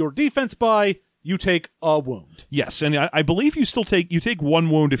beats your defense by, you take a wound. Yes, and I believe you take 1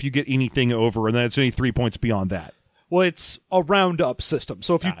 wound if you get anything over, and then it's any 3 points beyond that. Well, it's a round-up system,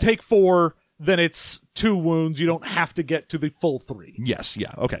 so if you take 4, then it's 2 wounds. You don't have to get to the full 3. Yes,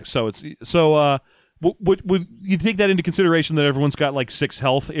 yeah, okay. Would you take that into consideration that everyone's got like 6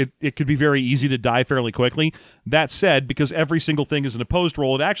 health? It could be very easy to die fairly quickly. That said, because every single thing is an opposed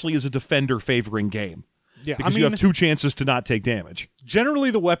roll, it actually is a defender favoring game. Yeah, because you have 2 chances to not take damage.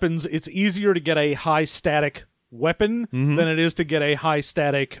 Generally, the weapons, it's easier to get a high static weapon than it is to get a high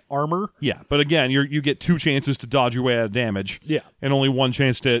static armor. Yeah, but again, you get 2 chances to dodge your way out of damage. Yeah. And only 1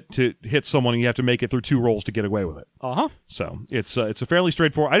 chance to hit someone, and you have to make it through 2 rolls to get away with it. Uh-huh. So it's a fairly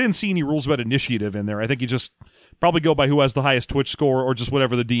straightforward... I didn't see any rules about initiative in there. I think you just probably go by who has the highest Twitch score or just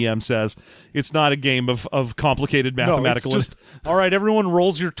whatever the DM says. It's not a game of complicated mathematical... No, it's just, all right, everyone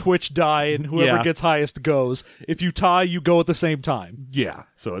rolls your Twitch die, and whoever gets highest goes. If you tie, you go at the same time. Yeah,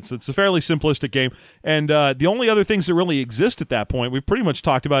 so it's a fairly simplistic game. And the only other things that really exist at that point, we've pretty much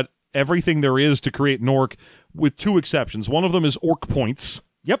talked about everything there is to create an orc, with 2 exceptions. One of them is orc points.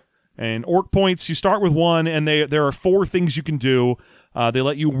 Yep. And orc points, you start with 1, and there are 4 things you can do. They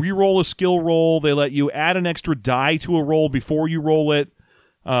let you re-roll a skill roll. They let you add an extra die to a roll before you roll it.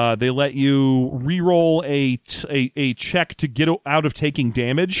 They let you re-roll a check to get out of taking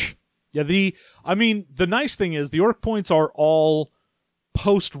damage. Yeah, the nice thing is the orc points are all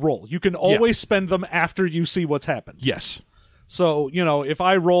post-roll. You can always spend them after you see what's happened. Yes. So, if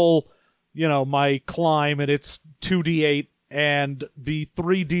I roll, my climb and it's 2d8 and the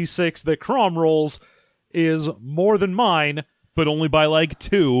 3d6 that Crom rolls is more than mine, but only by like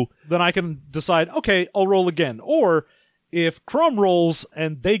 2. then I can decide, okay, I'll roll again. Or if Crumb rolls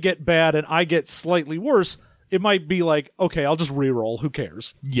and they get bad and I get slightly worse, it might be like, okay, I'll just re-roll. Who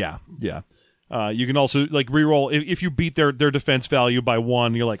cares? Yeah. You can also like re-roll if you beat their defense value by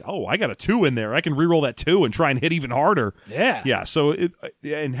 1. You're like, oh, I got a 2 in there. I can re-roll that 2 and try and hit even harder. Yeah. So,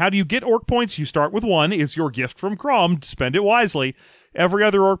 and how do you get orc points? You start with 1. It's your gift from Crom. Spend it wisely. Every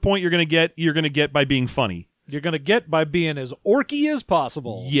other orc point you're gonna get by being funny. You're going to get by being as orky as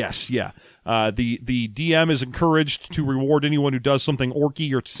possible. Yes, yeah. The DM is encouraged to reward anyone who does something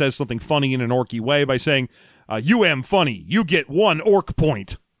orky or says something funny in an orky way by saying, you am funny. You get 1 orc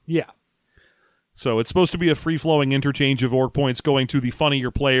point. Yeah. So it's supposed to be a free-flowing interchange of orc points going to the funnier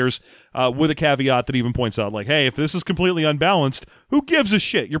players, with a caveat that even points out, like, hey, if this is completely unbalanced, who gives a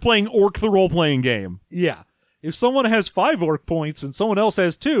shit? You're playing Orc the role-playing game. Yeah. If someone has 5 orc points and someone else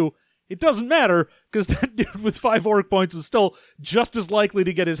has 2, it doesn't matter, because that dude with 5 orc points is still just as likely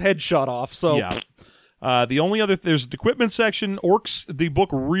to get his head shot off. So yeah. The only other there's the equipment section. Orcs. The book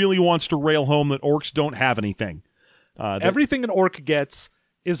really wants to rail home that orcs don't have anything. Everything an orc gets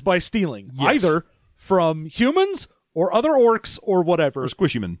is by stealing, Yes. either from humans or other orcs or whatever. Or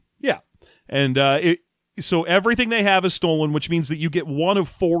Squishyman. Yeah. And so everything they have is stolen, which means that you get 1 of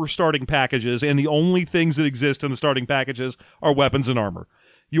 4 starting packages, and the only things that exist in the starting packages are weapons and armor.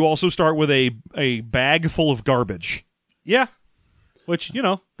 You also start with a bag full of garbage. Yeah. Which,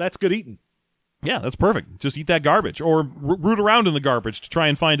 that's good eating. Yeah, that's perfect. Just eat that garbage, or root around in the garbage to try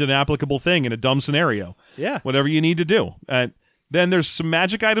and find an applicable thing in a dumb scenario. Yeah. Whatever you need to do. Then there's some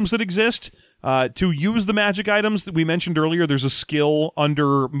magic items that exist. To use the magic items that we mentioned earlier, there's a skill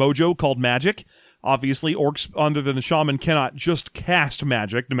under Mojo called Magic. Obviously, orcs, other than the shaman, cannot just cast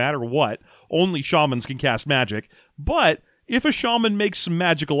magic, no matter what. Only shamans can cast magic. But if a shaman makes some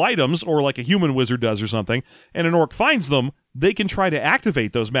magical items, or like a human wizard does or something, and an orc finds them, they can try to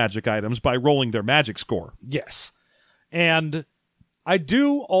activate those magic items by rolling their magic score. Yes. And I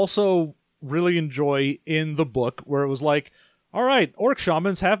do also really enjoy in the book where it was like, all right, orc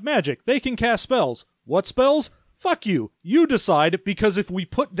shamans have magic. They can cast spells. What spells? Fuck you. You decide, because if we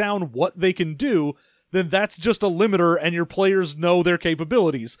put down what they can do, then that's just a limiter and your players know their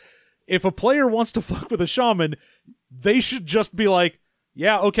capabilities. If a player wants to fuck with a shaman, they should just be like,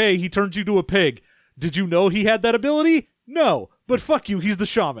 yeah, okay, he turns you to a pig. Did you know he had that ability? No, but fuck you, he's the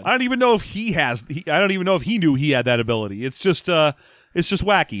shaman. I don't even know if I don't even know if he knew he had that ability. It's just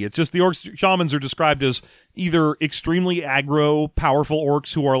wacky. It's just the orcs shamans are described as either extremely aggro, powerful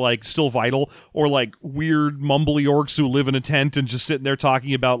orcs who are like still vital, or like weird mumbly orcs who live in a tent and just sitting there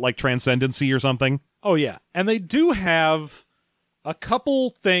talking about like transcendency or something. Oh yeah, and they do have a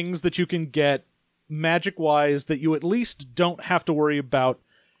couple things that you can get magic-wise that you at least don't have to worry about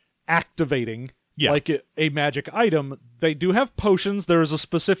activating. Yeah. Like a magic item. They do have potions. There is a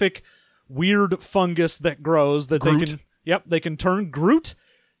specific weird fungus that grows that Groot. they can turn Groot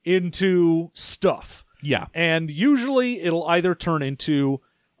into stuff. Yeah. And usually it'll either turn into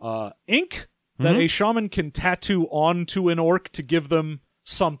ink that a shaman can tattoo onto an orc to give them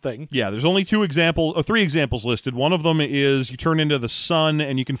something. Yeah, there's only 3 examples listed. One of them is you turn into the sun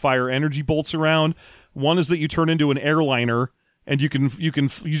and you can fire energy bolts around. One is that you turn into an airliner and you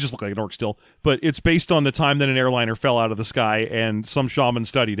just look like an orc still, but it's based on the time that an airliner fell out of the sky and some shaman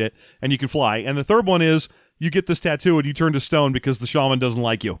studied it, and you can fly. And the third one is you get this tattoo and you turn to stone because the shaman doesn't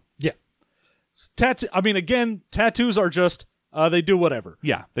like you. Yeah. Tattoos are just, they do whatever.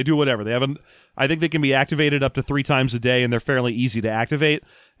 Yeah, they do whatever. I think they can be activated up to 3 times a day, and they're fairly easy to activate,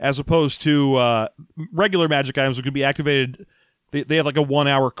 as opposed to regular magic items that could be activated. They have like a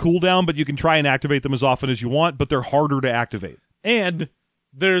 1-hour cooldown, but you can try and activate them as often as you want, but they're harder to activate. And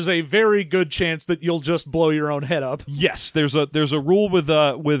there's a very good chance that you'll just blow your own head up. Yes, there's a rule with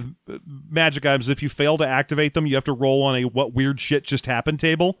magic items. If you fail to activate them, you have to roll on a what weird shit just happened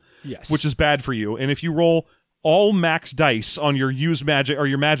table. Yes. Which is bad for you. And if you roll all max dice on your use magic or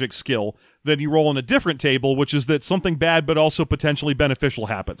your magic skill, then you roll on a different table, which is that something bad but also potentially beneficial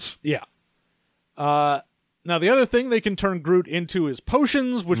happens. Yeah. Now the other thing they can turn Groot into is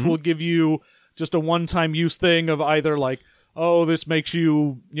potions, which will give you just a one-time use thing of either like, oh, this makes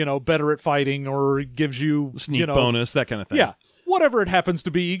you, better at fighting, or gives you Sneak bonus, that kind of thing. Yeah. Whatever it happens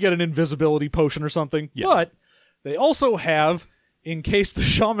to be, you get an invisibility potion or something. Yeah. But they also have, in case the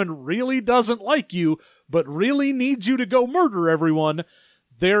shaman really doesn't like you, but really needs you to go murder everyone,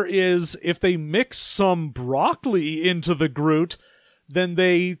 there is, if they mix some broccoli into the Groot, then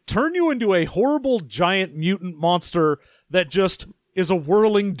they turn you into a horrible giant mutant monster that just is a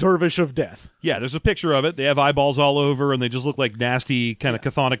whirling dervish of death. Yeah, there's a picture of it. They have eyeballs all over, and they just look like nasty, kind of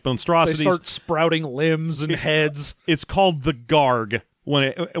chthonic monstrosities. They start sprouting limbs and heads. It's called the Garg when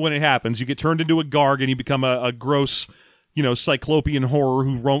it happens. You get turned into a Garg, and you become a gross, cyclopean horror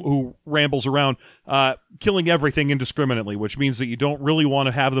who rambles around, killing everything indiscriminately, which means that you don't really want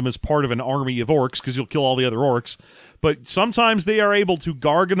to have them as part of an army of orcs because you'll kill all the other orcs. But sometimes they are able to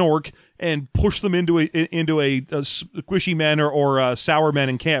Garg an orc and push them into a squishy men or a sour men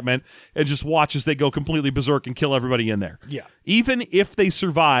encampment, and just watch as they go completely berserk and kill everybody in there. Yeah. Even if they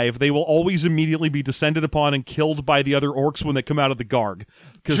survive, they will always immediately be descended upon and killed by the other orcs when they come out of the Garg.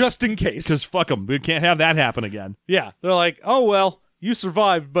 Just in case. Because fuck them. We can't have that happen again. Yeah. They're like, oh, well, you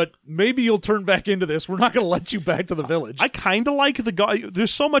survived, but maybe you'll turn back into this. We're not going to let you back to the village. I kind of like the guy.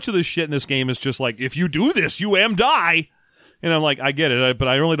 There's so much of this shit in this game is just like, if you do this, you die. And I'm like, I get it, but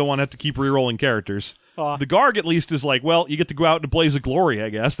I really don't want to have to keep re-rolling characters. The Garg, at least, is like, well, you get to go out in a blaze of glory, I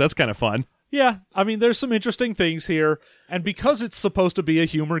guess. That's kind of fun. Yeah, I mean, there's some interesting things here. And because it's supposed to be a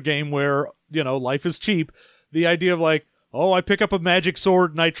humor game where, life is cheap, the idea of like, oh, I pick up a magic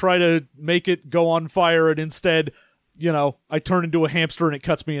sword and I try to make it go on fire, and instead, I turn into a hamster and it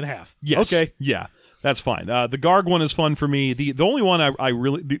cuts me in half. Yes. Okay. Yeah. That's fine. The Garg one is fun for me. The only one I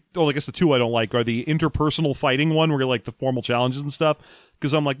really... I guess the two I don't like are the interpersonal fighting one, where you're like the formal challenges and stuff,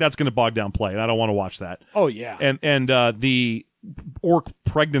 because I'm like, that's going to bog down play, and I don't want to watch that. Oh, yeah. And the orc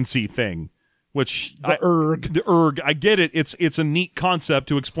pregnancy thing, which... The Urg, I get it. It's a neat concept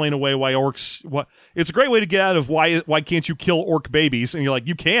to explain away why orcs... It's a great way to get out of why can't you kill orc babies, and you're like,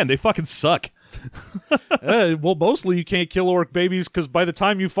 you can. They fucking suck. Well, mostly you can't kill orc babies, because by the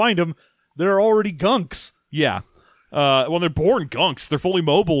time you find them, they're already gunks. Yeah. Well, they're born gunks. They're fully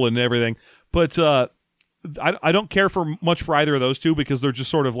mobile and everything. But I don't care much for either of those two, because they're just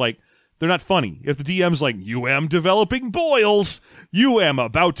sort of like, they're not funny. If the DM's like, you am developing boils, you am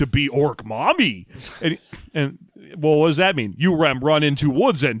about to be orc mommy. And well, what does that mean? You am run into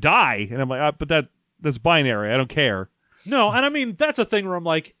woods and die. And I'm like, but that's binary. I don't care. No, and I mean, that's a thing where I'm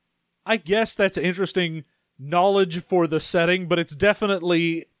like, I guess that's interesting knowledge for the setting, but it's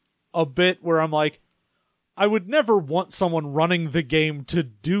definitely a bit where I'm like, I would never want someone running the game to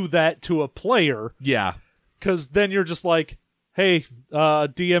do that to a player. Yeah. Because then you're just like, hey,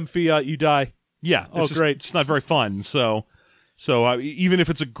 DM Fiat, you die. Yeah. Great. It's not very fun. So even if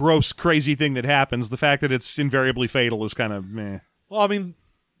it's a gross, crazy thing that happens, the fact that it's invariably fatal is kind of meh. Well, I mean,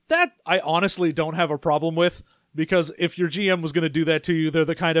 that I honestly don't have a problem with, because if your GM was going to do that to you, they're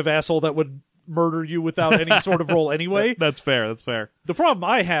the kind of asshole that would murder you without any sort of roll anyway. That's fair. The problem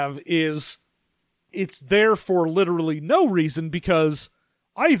I have is it's there for literally no reason, because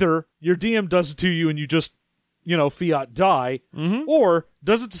either your DM does it to you and you just, Fiat die, or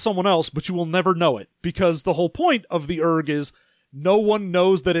does it to someone else, but you will never know it, because the whole point of the Urg is no one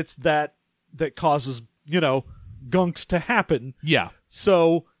knows that it's that causes, gunks to happen. Yeah.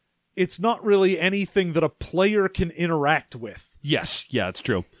 So it's not really anything that a player can interact with. Yes. Yeah, it's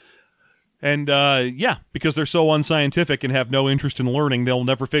true. And, because they're so unscientific and have no interest in learning, they'll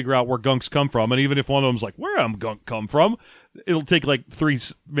never figure out where gunks come from. And even if one of them's like, where am gunk come from? It'll take like 3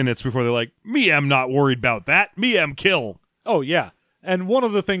 minutes before they're like, me am not worried about that. Me am kill. Oh, yeah. And one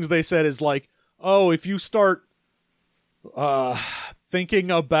of the things they said is like, oh, if you start thinking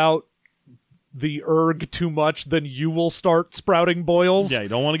about the Urg too much, then you will start sprouting boils. Yeah, you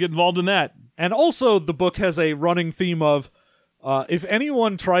don't want to get involved in that. And also, the book has a running theme of, if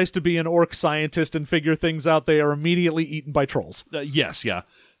anyone tries to be an orc scientist and figure things out, they are immediately eaten by trolls. Yes, yeah.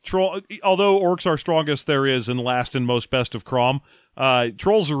 Although orcs are strongest there is and last and most best of Crom,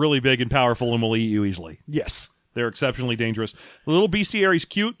 trolls are really big and powerful and will eat you easily. Yes. They're exceptionally dangerous. The little bestiary's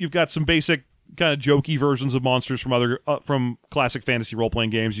cute. You've got some basic kind of jokey versions of monsters from classic fantasy role-playing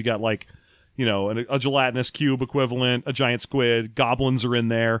games. You got like, a gelatinous cube equivalent, a giant squid, goblins are in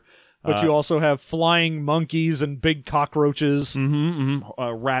there. But you also have flying monkeys and big cockroaches.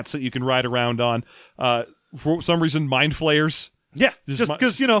 Rats that you can ride around on. For some reason, mind flayers. Yeah, just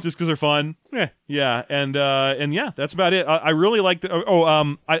because, Just because they're fun. Yeah. Yeah, and yeah, that's about it. I really like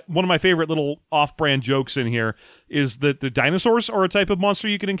one of my favorite little off-brand jokes in here is that the dinosaurs are a type of monster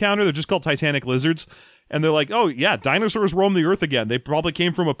you can encounter. They're just called Titanic lizards. And they're like, oh, yeah, dinosaurs roam the earth again. They probably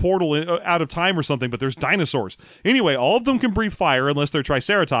came from a portal out of time or something, but there's dinosaurs. Anyway, all of them can breathe fire unless they're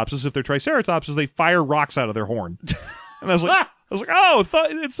triceratopses. If they're triceratopses, they fire rocks out of their horn. And I was like, oh,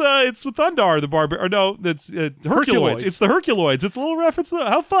 it's Thundar, the barbar. Or no, it's Herculoids. It's the Herculoids. It's a little reference to that.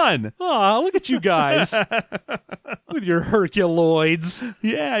 How fun. Oh, look at you guys. With your Herculoids.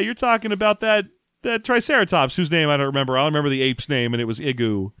 Yeah, you're talking about that Triceratops, whose name I don't remember. I remember the ape's name, and it was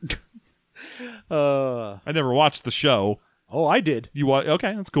Igu. I never watched the show. Oh, I did.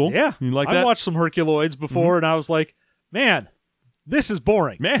 Okay, that's cool. Yeah. You like I that? watched some Herculoids before, and I was like, man, this is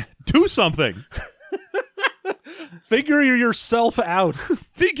boring. Man, do something. Figure yourself out.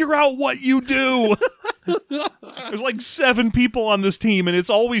 Figure out what you do. There's like 7 people on this team, and it's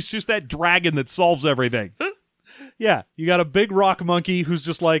always just that dragon that solves everything. Yeah, you got a big rock monkey who's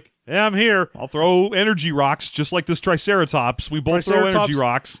just like, yeah, I'm here. I'll throw energy rocks just like this Triceratops. We both throw energy Triceratops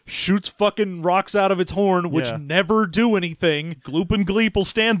rocks. Shoots fucking rocks out of its horn, which Yeah. never do anything. Gloop and Gleep will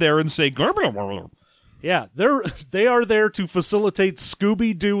stand there and say, "Grr." Yeah, they are there to facilitate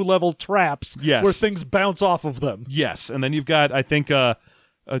Scooby-Doo level traps Yes. where things bounce off of them. Yes, and then you've got, I think, a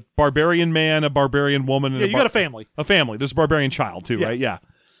barbarian man, a barbarian woman, and Yeah, you got a family. A family. There's a barbarian child, too, Yeah. right? Yeah.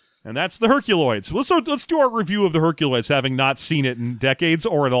 And that's the Herculoids. Let's do our review of the Herculoids, having not seen it in decades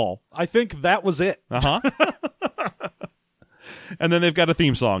or at all. I think that was it. Uh-huh. And then they've got a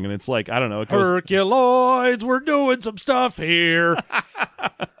theme song, and it's like, I don't know. It goes, Herculoids, we're doing some stuff here.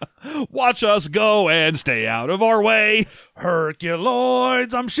 watch us go and stay out of our way.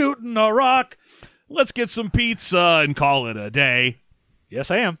 Herculoids, I'm shooting a rock. Let's get some pizza and call it a day.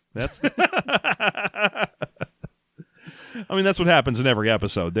 Yes, I am. That's I mean, that's what happens in every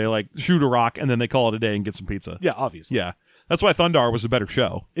episode. They like shoot a rock and then they call it a day and get some pizza. Yeah, obviously. Yeah. That's why Thundar was a better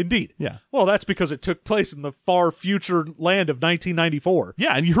show. Indeed. Yeah. Well, that's because it took place in the far future land of 1994.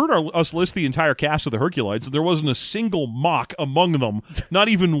 Yeah, and you heard us list the entire cast of the Herculoids. There wasn't a single mock among them. Not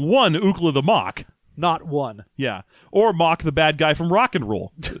even one Ookla the Mock. Not one. Yeah. Or Mock the bad guy from Rock and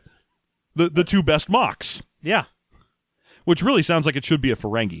Roll. the 2 best mocks. Yeah. Which really sounds like it should be a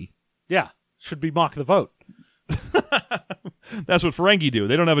Ferengi. Yeah. Should be mock the vote. That's what Ferengi do.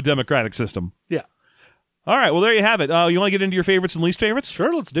 They don't have a democratic system. Yeah. All right, well, there you have it. You want to get into your favorites and least favorites?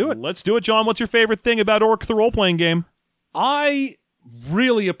 Sure, let's do it. Let's do it, John. What's your favorite thing about Orc, the role-playing game? I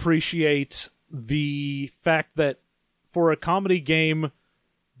really appreciate the fact that for a comedy game,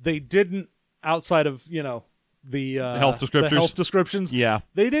 they didn't, outside of, the health descriptors. the health descriptions, Yeah.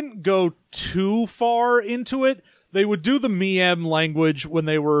 they didn't go too far into it. They would do the Miem language when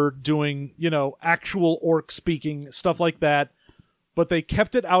they were doing, actual orc speaking, stuff like that. But they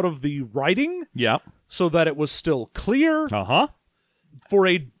kept it out of the writing Yeah. so that it was still clear. Uh-huh. For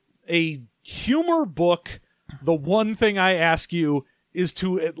a humor book, the one thing I ask you is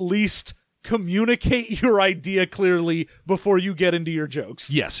to at least communicate your idea clearly before you get into your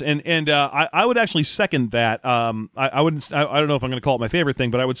jokes. Yes, and I would actually second that. I wouldn't. I don't know if I'm going to call it my favorite thing,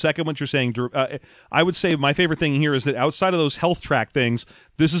 but I would second what you're saying, Drew. I would say my favorite thing here is that outside of those health track things,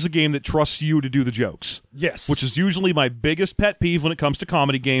 this is a game that trusts you to do the jokes. Yes. Which is usually my biggest pet peeve when it comes to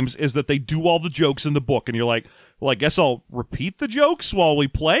comedy games, is that they do all the jokes in the book, and you're like, well, I guess I'll repeat the jokes while we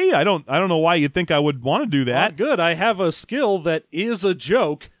play. I don't know why you'd think I would want to do that. Not good. I have a skill that is a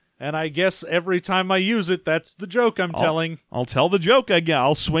joke, and I guess every time I use it, that's the joke I'm telling. I'll tell the joke again.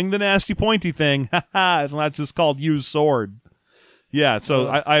 I'll swing the nasty pointy thing. It's not just called use sword. Yeah, so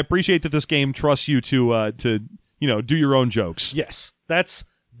I appreciate that this game trusts you to do your own jokes. Yes. That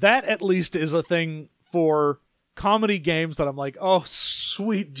at least is a thing for comedy games that I'm like, oh,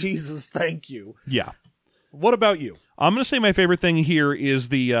 sweet Jesus, thank you. Yeah. What about you? I'm going to say my favorite thing here is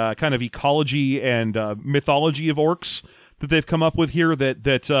the kind of ecology and mythology of orcs that they've come up with here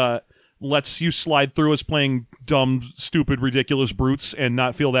that lets you slide through as playing dumb, stupid, ridiculous brutes and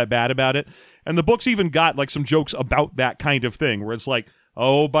not feel that bad about it. And the book's even got like some jokes about that kind of thing where it's like,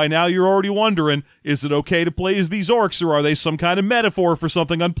 oh, by now you're already wondering, is it okay to play as these orcs or are they some kind of metaphor for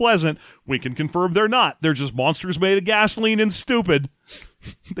something unpleasant? We can confirm they're not. They're just monsters made of gasoline and stupid.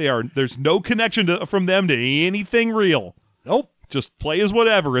 There's no connection from them to anything real. Nope. Just play as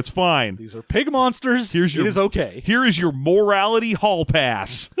whatever. It's fine. These are pig monsters. It is okay. Here is your morality hall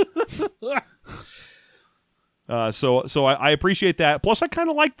pass. So I appreciate that. Plus, I kind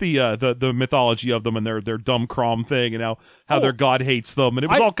of like the mythology of them and their dumb crom thing and how their god hates them, and it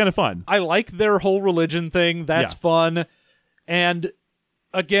was all kind of fun. I like their whole religion thing. That's fun. And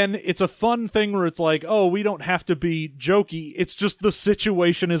again, it's a fun thing where it's like, oh, we don't have to be jokey. It's just the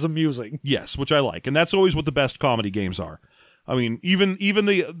situation is amusing. Yes, which I like, and that's always what the best comedy games are. I mean, even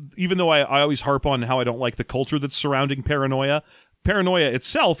though I always harp on how I don't like the culture that's surrounding Paranoia. Paranoia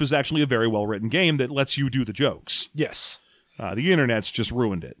itself is actually a very well-written game that lets you do the jokes. Yes. The internet's just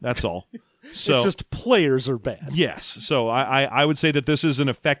ruined it. That's all. So, it's just players are bad. Yes. So I would say that this is an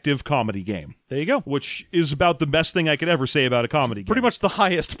effective comedy game. There you go. Which is about the best thing I could ever say about a comedy game. Pretty much the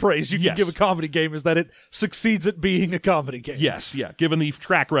highest praise you can give a comedy game is that it succeeds at being a comedy game. Yes, yeah. Given the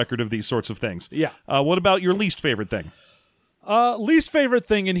track record of these sorts of things. Yeah. What about your least favorite thing? Least favorite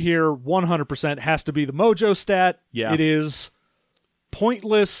thing in here, 100%, has to be the mojo stat. Yeah. It is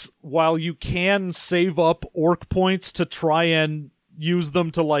pointless while you can save up orc points to try and use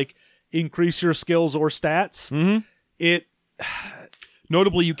them to, like, increase your skills or stats. It...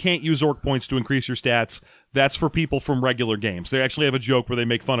 Notably, you can't use orc points to increase your stats. That's for people from regular games. They actually have a joke where they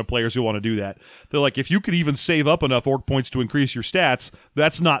make fun of players who want to do that. They're like, if you could even save up enough orc points to increase your stats,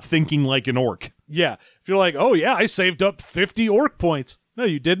 that's not thinking like an orc. Yeah. If you're like, oh yeah, I saved up 50 orc points. No,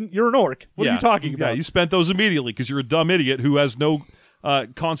 you didn't. You're an orc. What are you talking about? Yeah, you spent those immediately because you're a dumb idiot who has no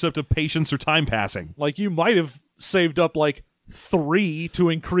concept of patience or time passing. Like, you might have saved up, like, 3 to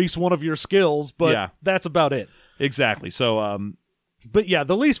increase one of your skills, but that's about it. Exactly. So, But yeah,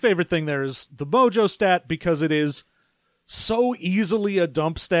 the least favorite thing there is the mojo stat, because it is so easily a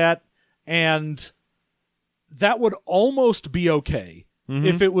dump stat, and that would almost be okay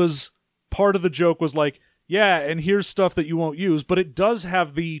if it was part of the joke was like, yeah, and here's stuff that you won't use, but it does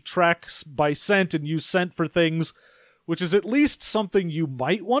have the tracks by scent and use scent for things, which is at least something you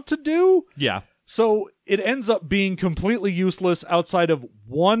might want to do. yeah. So it ends up being completely useless outside of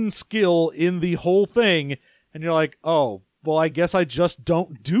one skill in the whole thing, and you're like, oh, well, I guess I just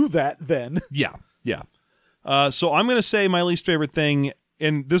don't do that then. Yeah, yeah. So I'm going to say my least favorite thing,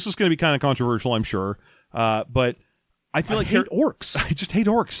 and this is going to be kind of controversial, I'm sure, but I feel like hate orcs. I just hate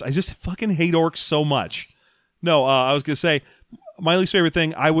orcs. I just fucking hate orcs so much. No, I was going to say my least favorite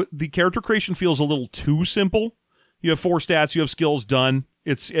thing. The character creation feels a little too simple. You have 4 stats, you have skills done.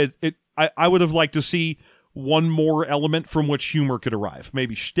 I would have liked to see one more element from which humor could arrive.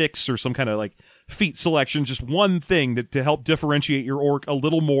 Maybe shticks or some kind of like feat selection, just one thing to help differentiate your orc a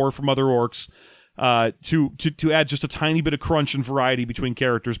little more from other orcs, to add just a tiny bit of crunch and variety between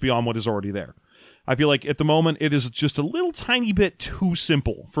characters beyond what is already there. I feel like at the moment it is just a little tiny bit too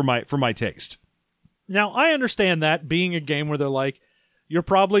simple for my taste. Now, I understand that being a game where they're like, you're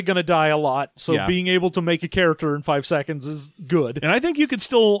probably going to die a lot, so being able to make a character in 5 seconds is good. And I think you could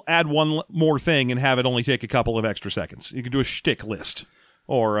still add one more thing and have it only take a couple of extra seconds. You could do a shtick list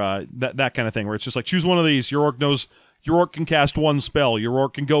or that kind of thing where it's just like, choose one of these. Your orc knows your orc can cast one spell. Your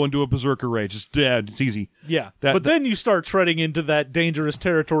orc can go into a berserker rage. It's easy. Yeah, but then you start treading into that dangerous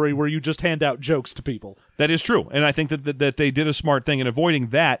territory where you just hand out jokes to people. That is true, and I think that they did a smart thing in avoiding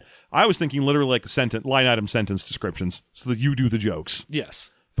that. I was thinking literally like line item sentence descriptions, so that you do the jokes.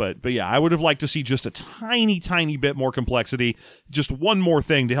 Yes, but yeah, I would have liked to see just a tiny bit more complexity, just one more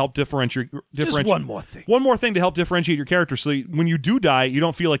thing to help differentiate. Just one more thing. One more thing to help differentiate your character, so that when you do die, you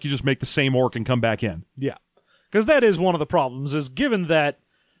don't feel like you just make the same orc and come back in. Yeah, because that is one of the problems. Is given that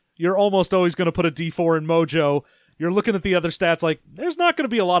you're almost always going to put a D4 in Mojo. You're looking at the other stats like, there's not going to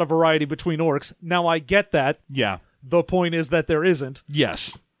be a lot of variety between orcs. Now, I get that. Yeah. The point is that there isn't.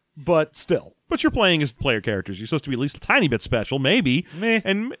 Yes. But still. But you're playing as player characters. You're supposed to be at least a tiny bit special, maybe. Meh.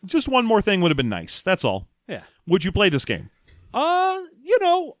 And just one more thing would have been nice. That's all. Yeah. Would you play this game?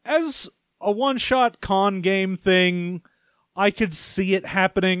 As a one-shot con game thing, I could see it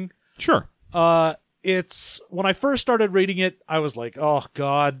happening. Sure. It's when I first started reading it, I was like, oh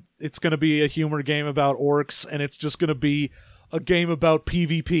god, it's going to be a humor game about orcs, and it's just going to be a game about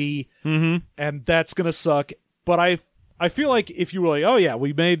PvP, and that's going to suck. But I feel like if you were like, oh yeah,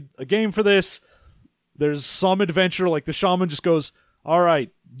 we made a game for this, there's some adventure, like the shaman just goes, all right,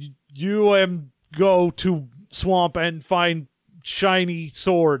 you go to swamp and find shiny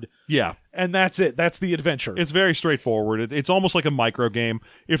sword. Yeah. And that's it. That's the adventure. It's very straightforward. It's almost like a micro game.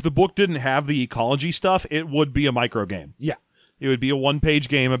 If the book didn't have the ecology stuff, it would be a micro game. Yeah. It would be a one-page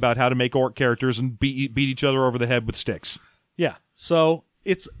game about how to make orc characters and beat each other over the head with sticks. Yeah. So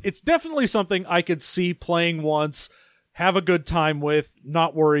it's definitely something I could see playing once, have a good time with,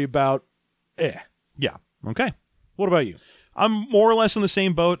 not worry about. Yeah. Okay. What about you? I'm more or less in the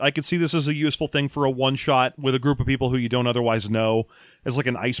same boat. I could see this as a useful thing for a one-shot with a group of people who you don't otherwise know, as like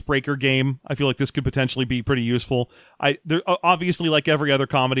an icebreaker game. I feel like this could potentially be pretty useful. Obviously, like every other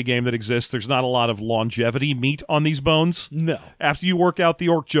comedy game that exists, there's not a lot of longevity meat on these bones. No. After you work out the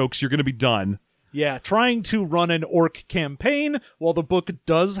orc jokes, you're going to be done. Yeah, trying to run an orc campaign, while the book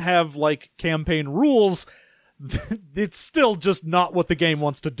does have, like, campaign rules, it's still just not what the game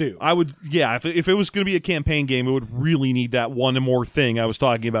wants to do. If it was going to be a campaign game, it would really need that one more thing I was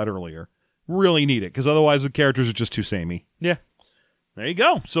talking about earlier. Really need it, because otherwise the characters are just too samey. Yeah. There you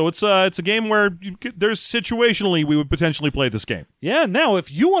go. So it's a game where there's situationally we would potentially play this game. Yeah, now if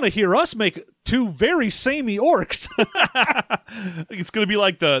you want to hear us make 2 very samey orcs, it's going to be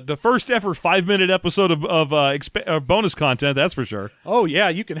like the first ever 5-minute episode of bonus content, that's for sure. Oh yeah,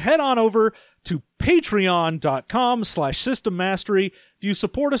 you can head on over to patreon.com/System Mastery. If you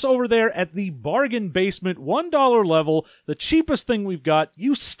support us over there at the bargain basement $1 level, the cheapest thing we've got,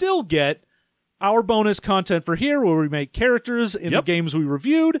 you still get our bonus content for here where we make characters in the games we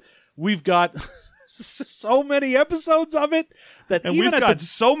reviewed. We've got so many episodes of it that And even we've got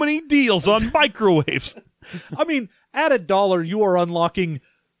so many deals on microwaves. I mean, at $1, you are unlocking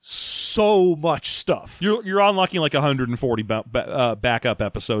so much stuff. You're unlocking like 140 backup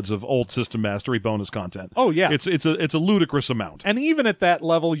episodes of old System Mastery bonus content. Oh, yeah. It's a ludicrous amount. And even at that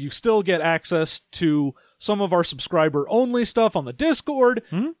level, you still get access to some of our subscriber-only stuff on the Discord.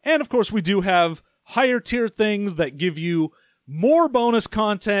 Mm-hmm. And, of course, we do have higher-tier things that give you more bonus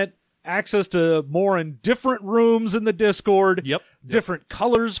content, access to more and different rooms in the Discord. Yep. Different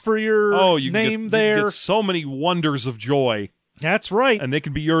colors for your you name can there. get so many wonders of joy. That's right. And they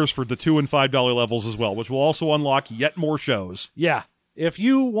can be yours for the $2 and $5 levels as well, which will also unlock yet more shows. Yeah. If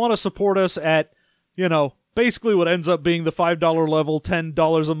you want to support us at, basically what ends up being the $5 level,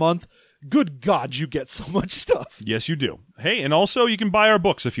 $10 a month, good God, you get so much stuff. Yes, you do. Hey, and also you can buy our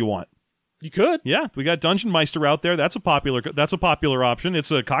books if you want. You could. Yeah, we got Dungeon Meister out there. That's a popular option. It's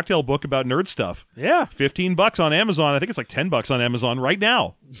a cocktail book about nerd stuff. Yeah. $15 on Amazon. I think it's like $10 on Amazon right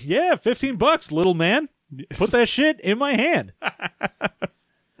now. Yeah, $15, little man. Put that shit in my hand.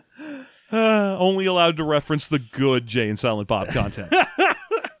 Only allowed to reference the good Jay and Silent Bob content.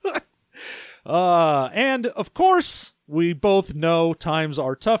 And of course, we both know times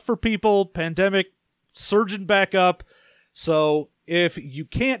are tough for people. Pandemic surging back up. So if you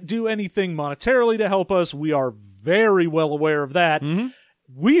can't do anything monetarily to help us, we are very well aware of that. Mm-hmm.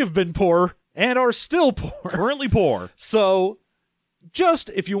 We have been poor and are still poor. Currently poor. So just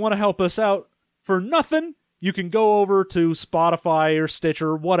if you want to help us out for nothing, you can go over to Spotify or Stitcher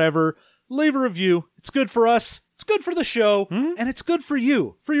or whatever, leave a review. It's good for us. It's good for the show, and it's good for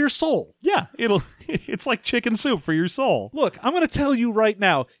you, for your soul. Yeah, it's like chicken soup for your soul. Look, I'm going to tell you right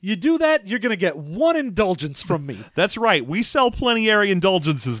now, you do that, you're going to get one indulgence from me. That's right. We sell plenary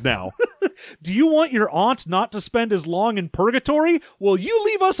indulgences now. Do you want your aunt not to spend as long in purgatory? Well, you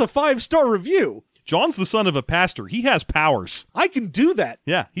leave us a 5-star review. John's the son of a pastor. He has powers. I can do that.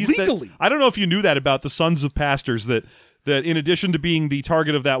 Yeah, he's legally. I don't know if you knew that about the sons of pastors, that in addition to being the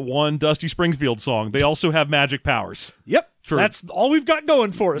target of that one Dusty Springfield song, they also have magic powers. Yep. That's all we've got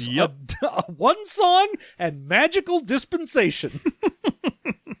going for us. Yep. One song and magical dispensation.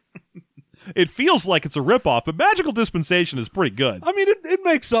 It feels like it's a ripoff, but magical dispensation is pretty good. I mean, it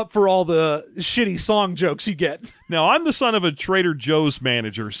makes up for all the shitty song jokes you get. Now, I'm the son of a Trader Joe's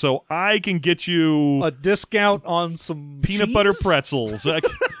manager, so I can get you a discount on some peanut cheese? butter pretzels.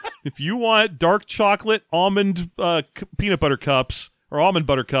 If you want dark chocolate almond peanut butter cups or almond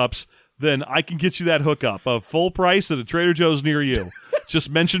butter cups, then I can get you that hookup of full price at a Trader Joe's near you. Just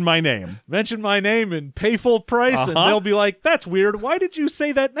mention my name. Mention my name and pay full price, and they'll be like, "That's weird. Why did you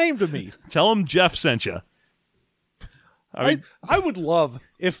say that name to me?" Tell them Jeff sent you. I would love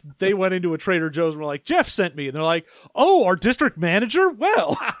if they went into a Trader Joe's and were like, "Jeff sent me," and they're like, "Oh, our district manager?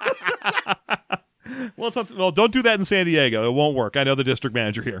 Well." Well, don't do that in San Diego. It won't work. I know the district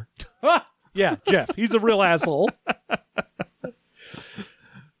manager here. Yeah, Jeff. He's a real asshole.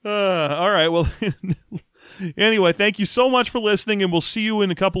 All right. Well, anyway, thank you so much for listening, and we'll see you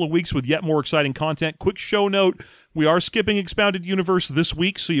in a couple of weeks with yet more exciting content. Quick show note, we are skipping Expounded Universe this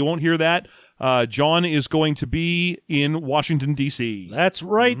week, so you won't hear that. John is going to be in Washington, D.C. That's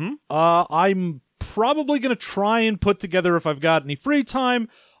right. I'm probably going to try and put together, if I've got any free time,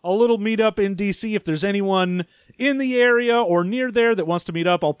 a little meetup in D.C. If there's anyone in the area or near there that wants to meet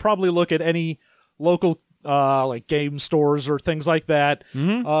up, I'll probably look at any local like game stores or things like that.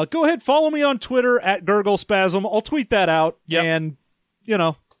 Go ahead, follow me on Twitter at GurgleSpasm. I'll tweet that out, and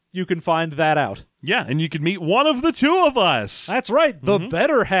you can find that out. Yeah, and you can meet one of the two of us. That's right, the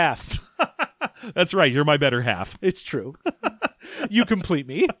better half. That's right, you're my better half. It's true. You complete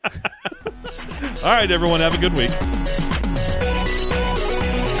me. All right, everyone, have a good week.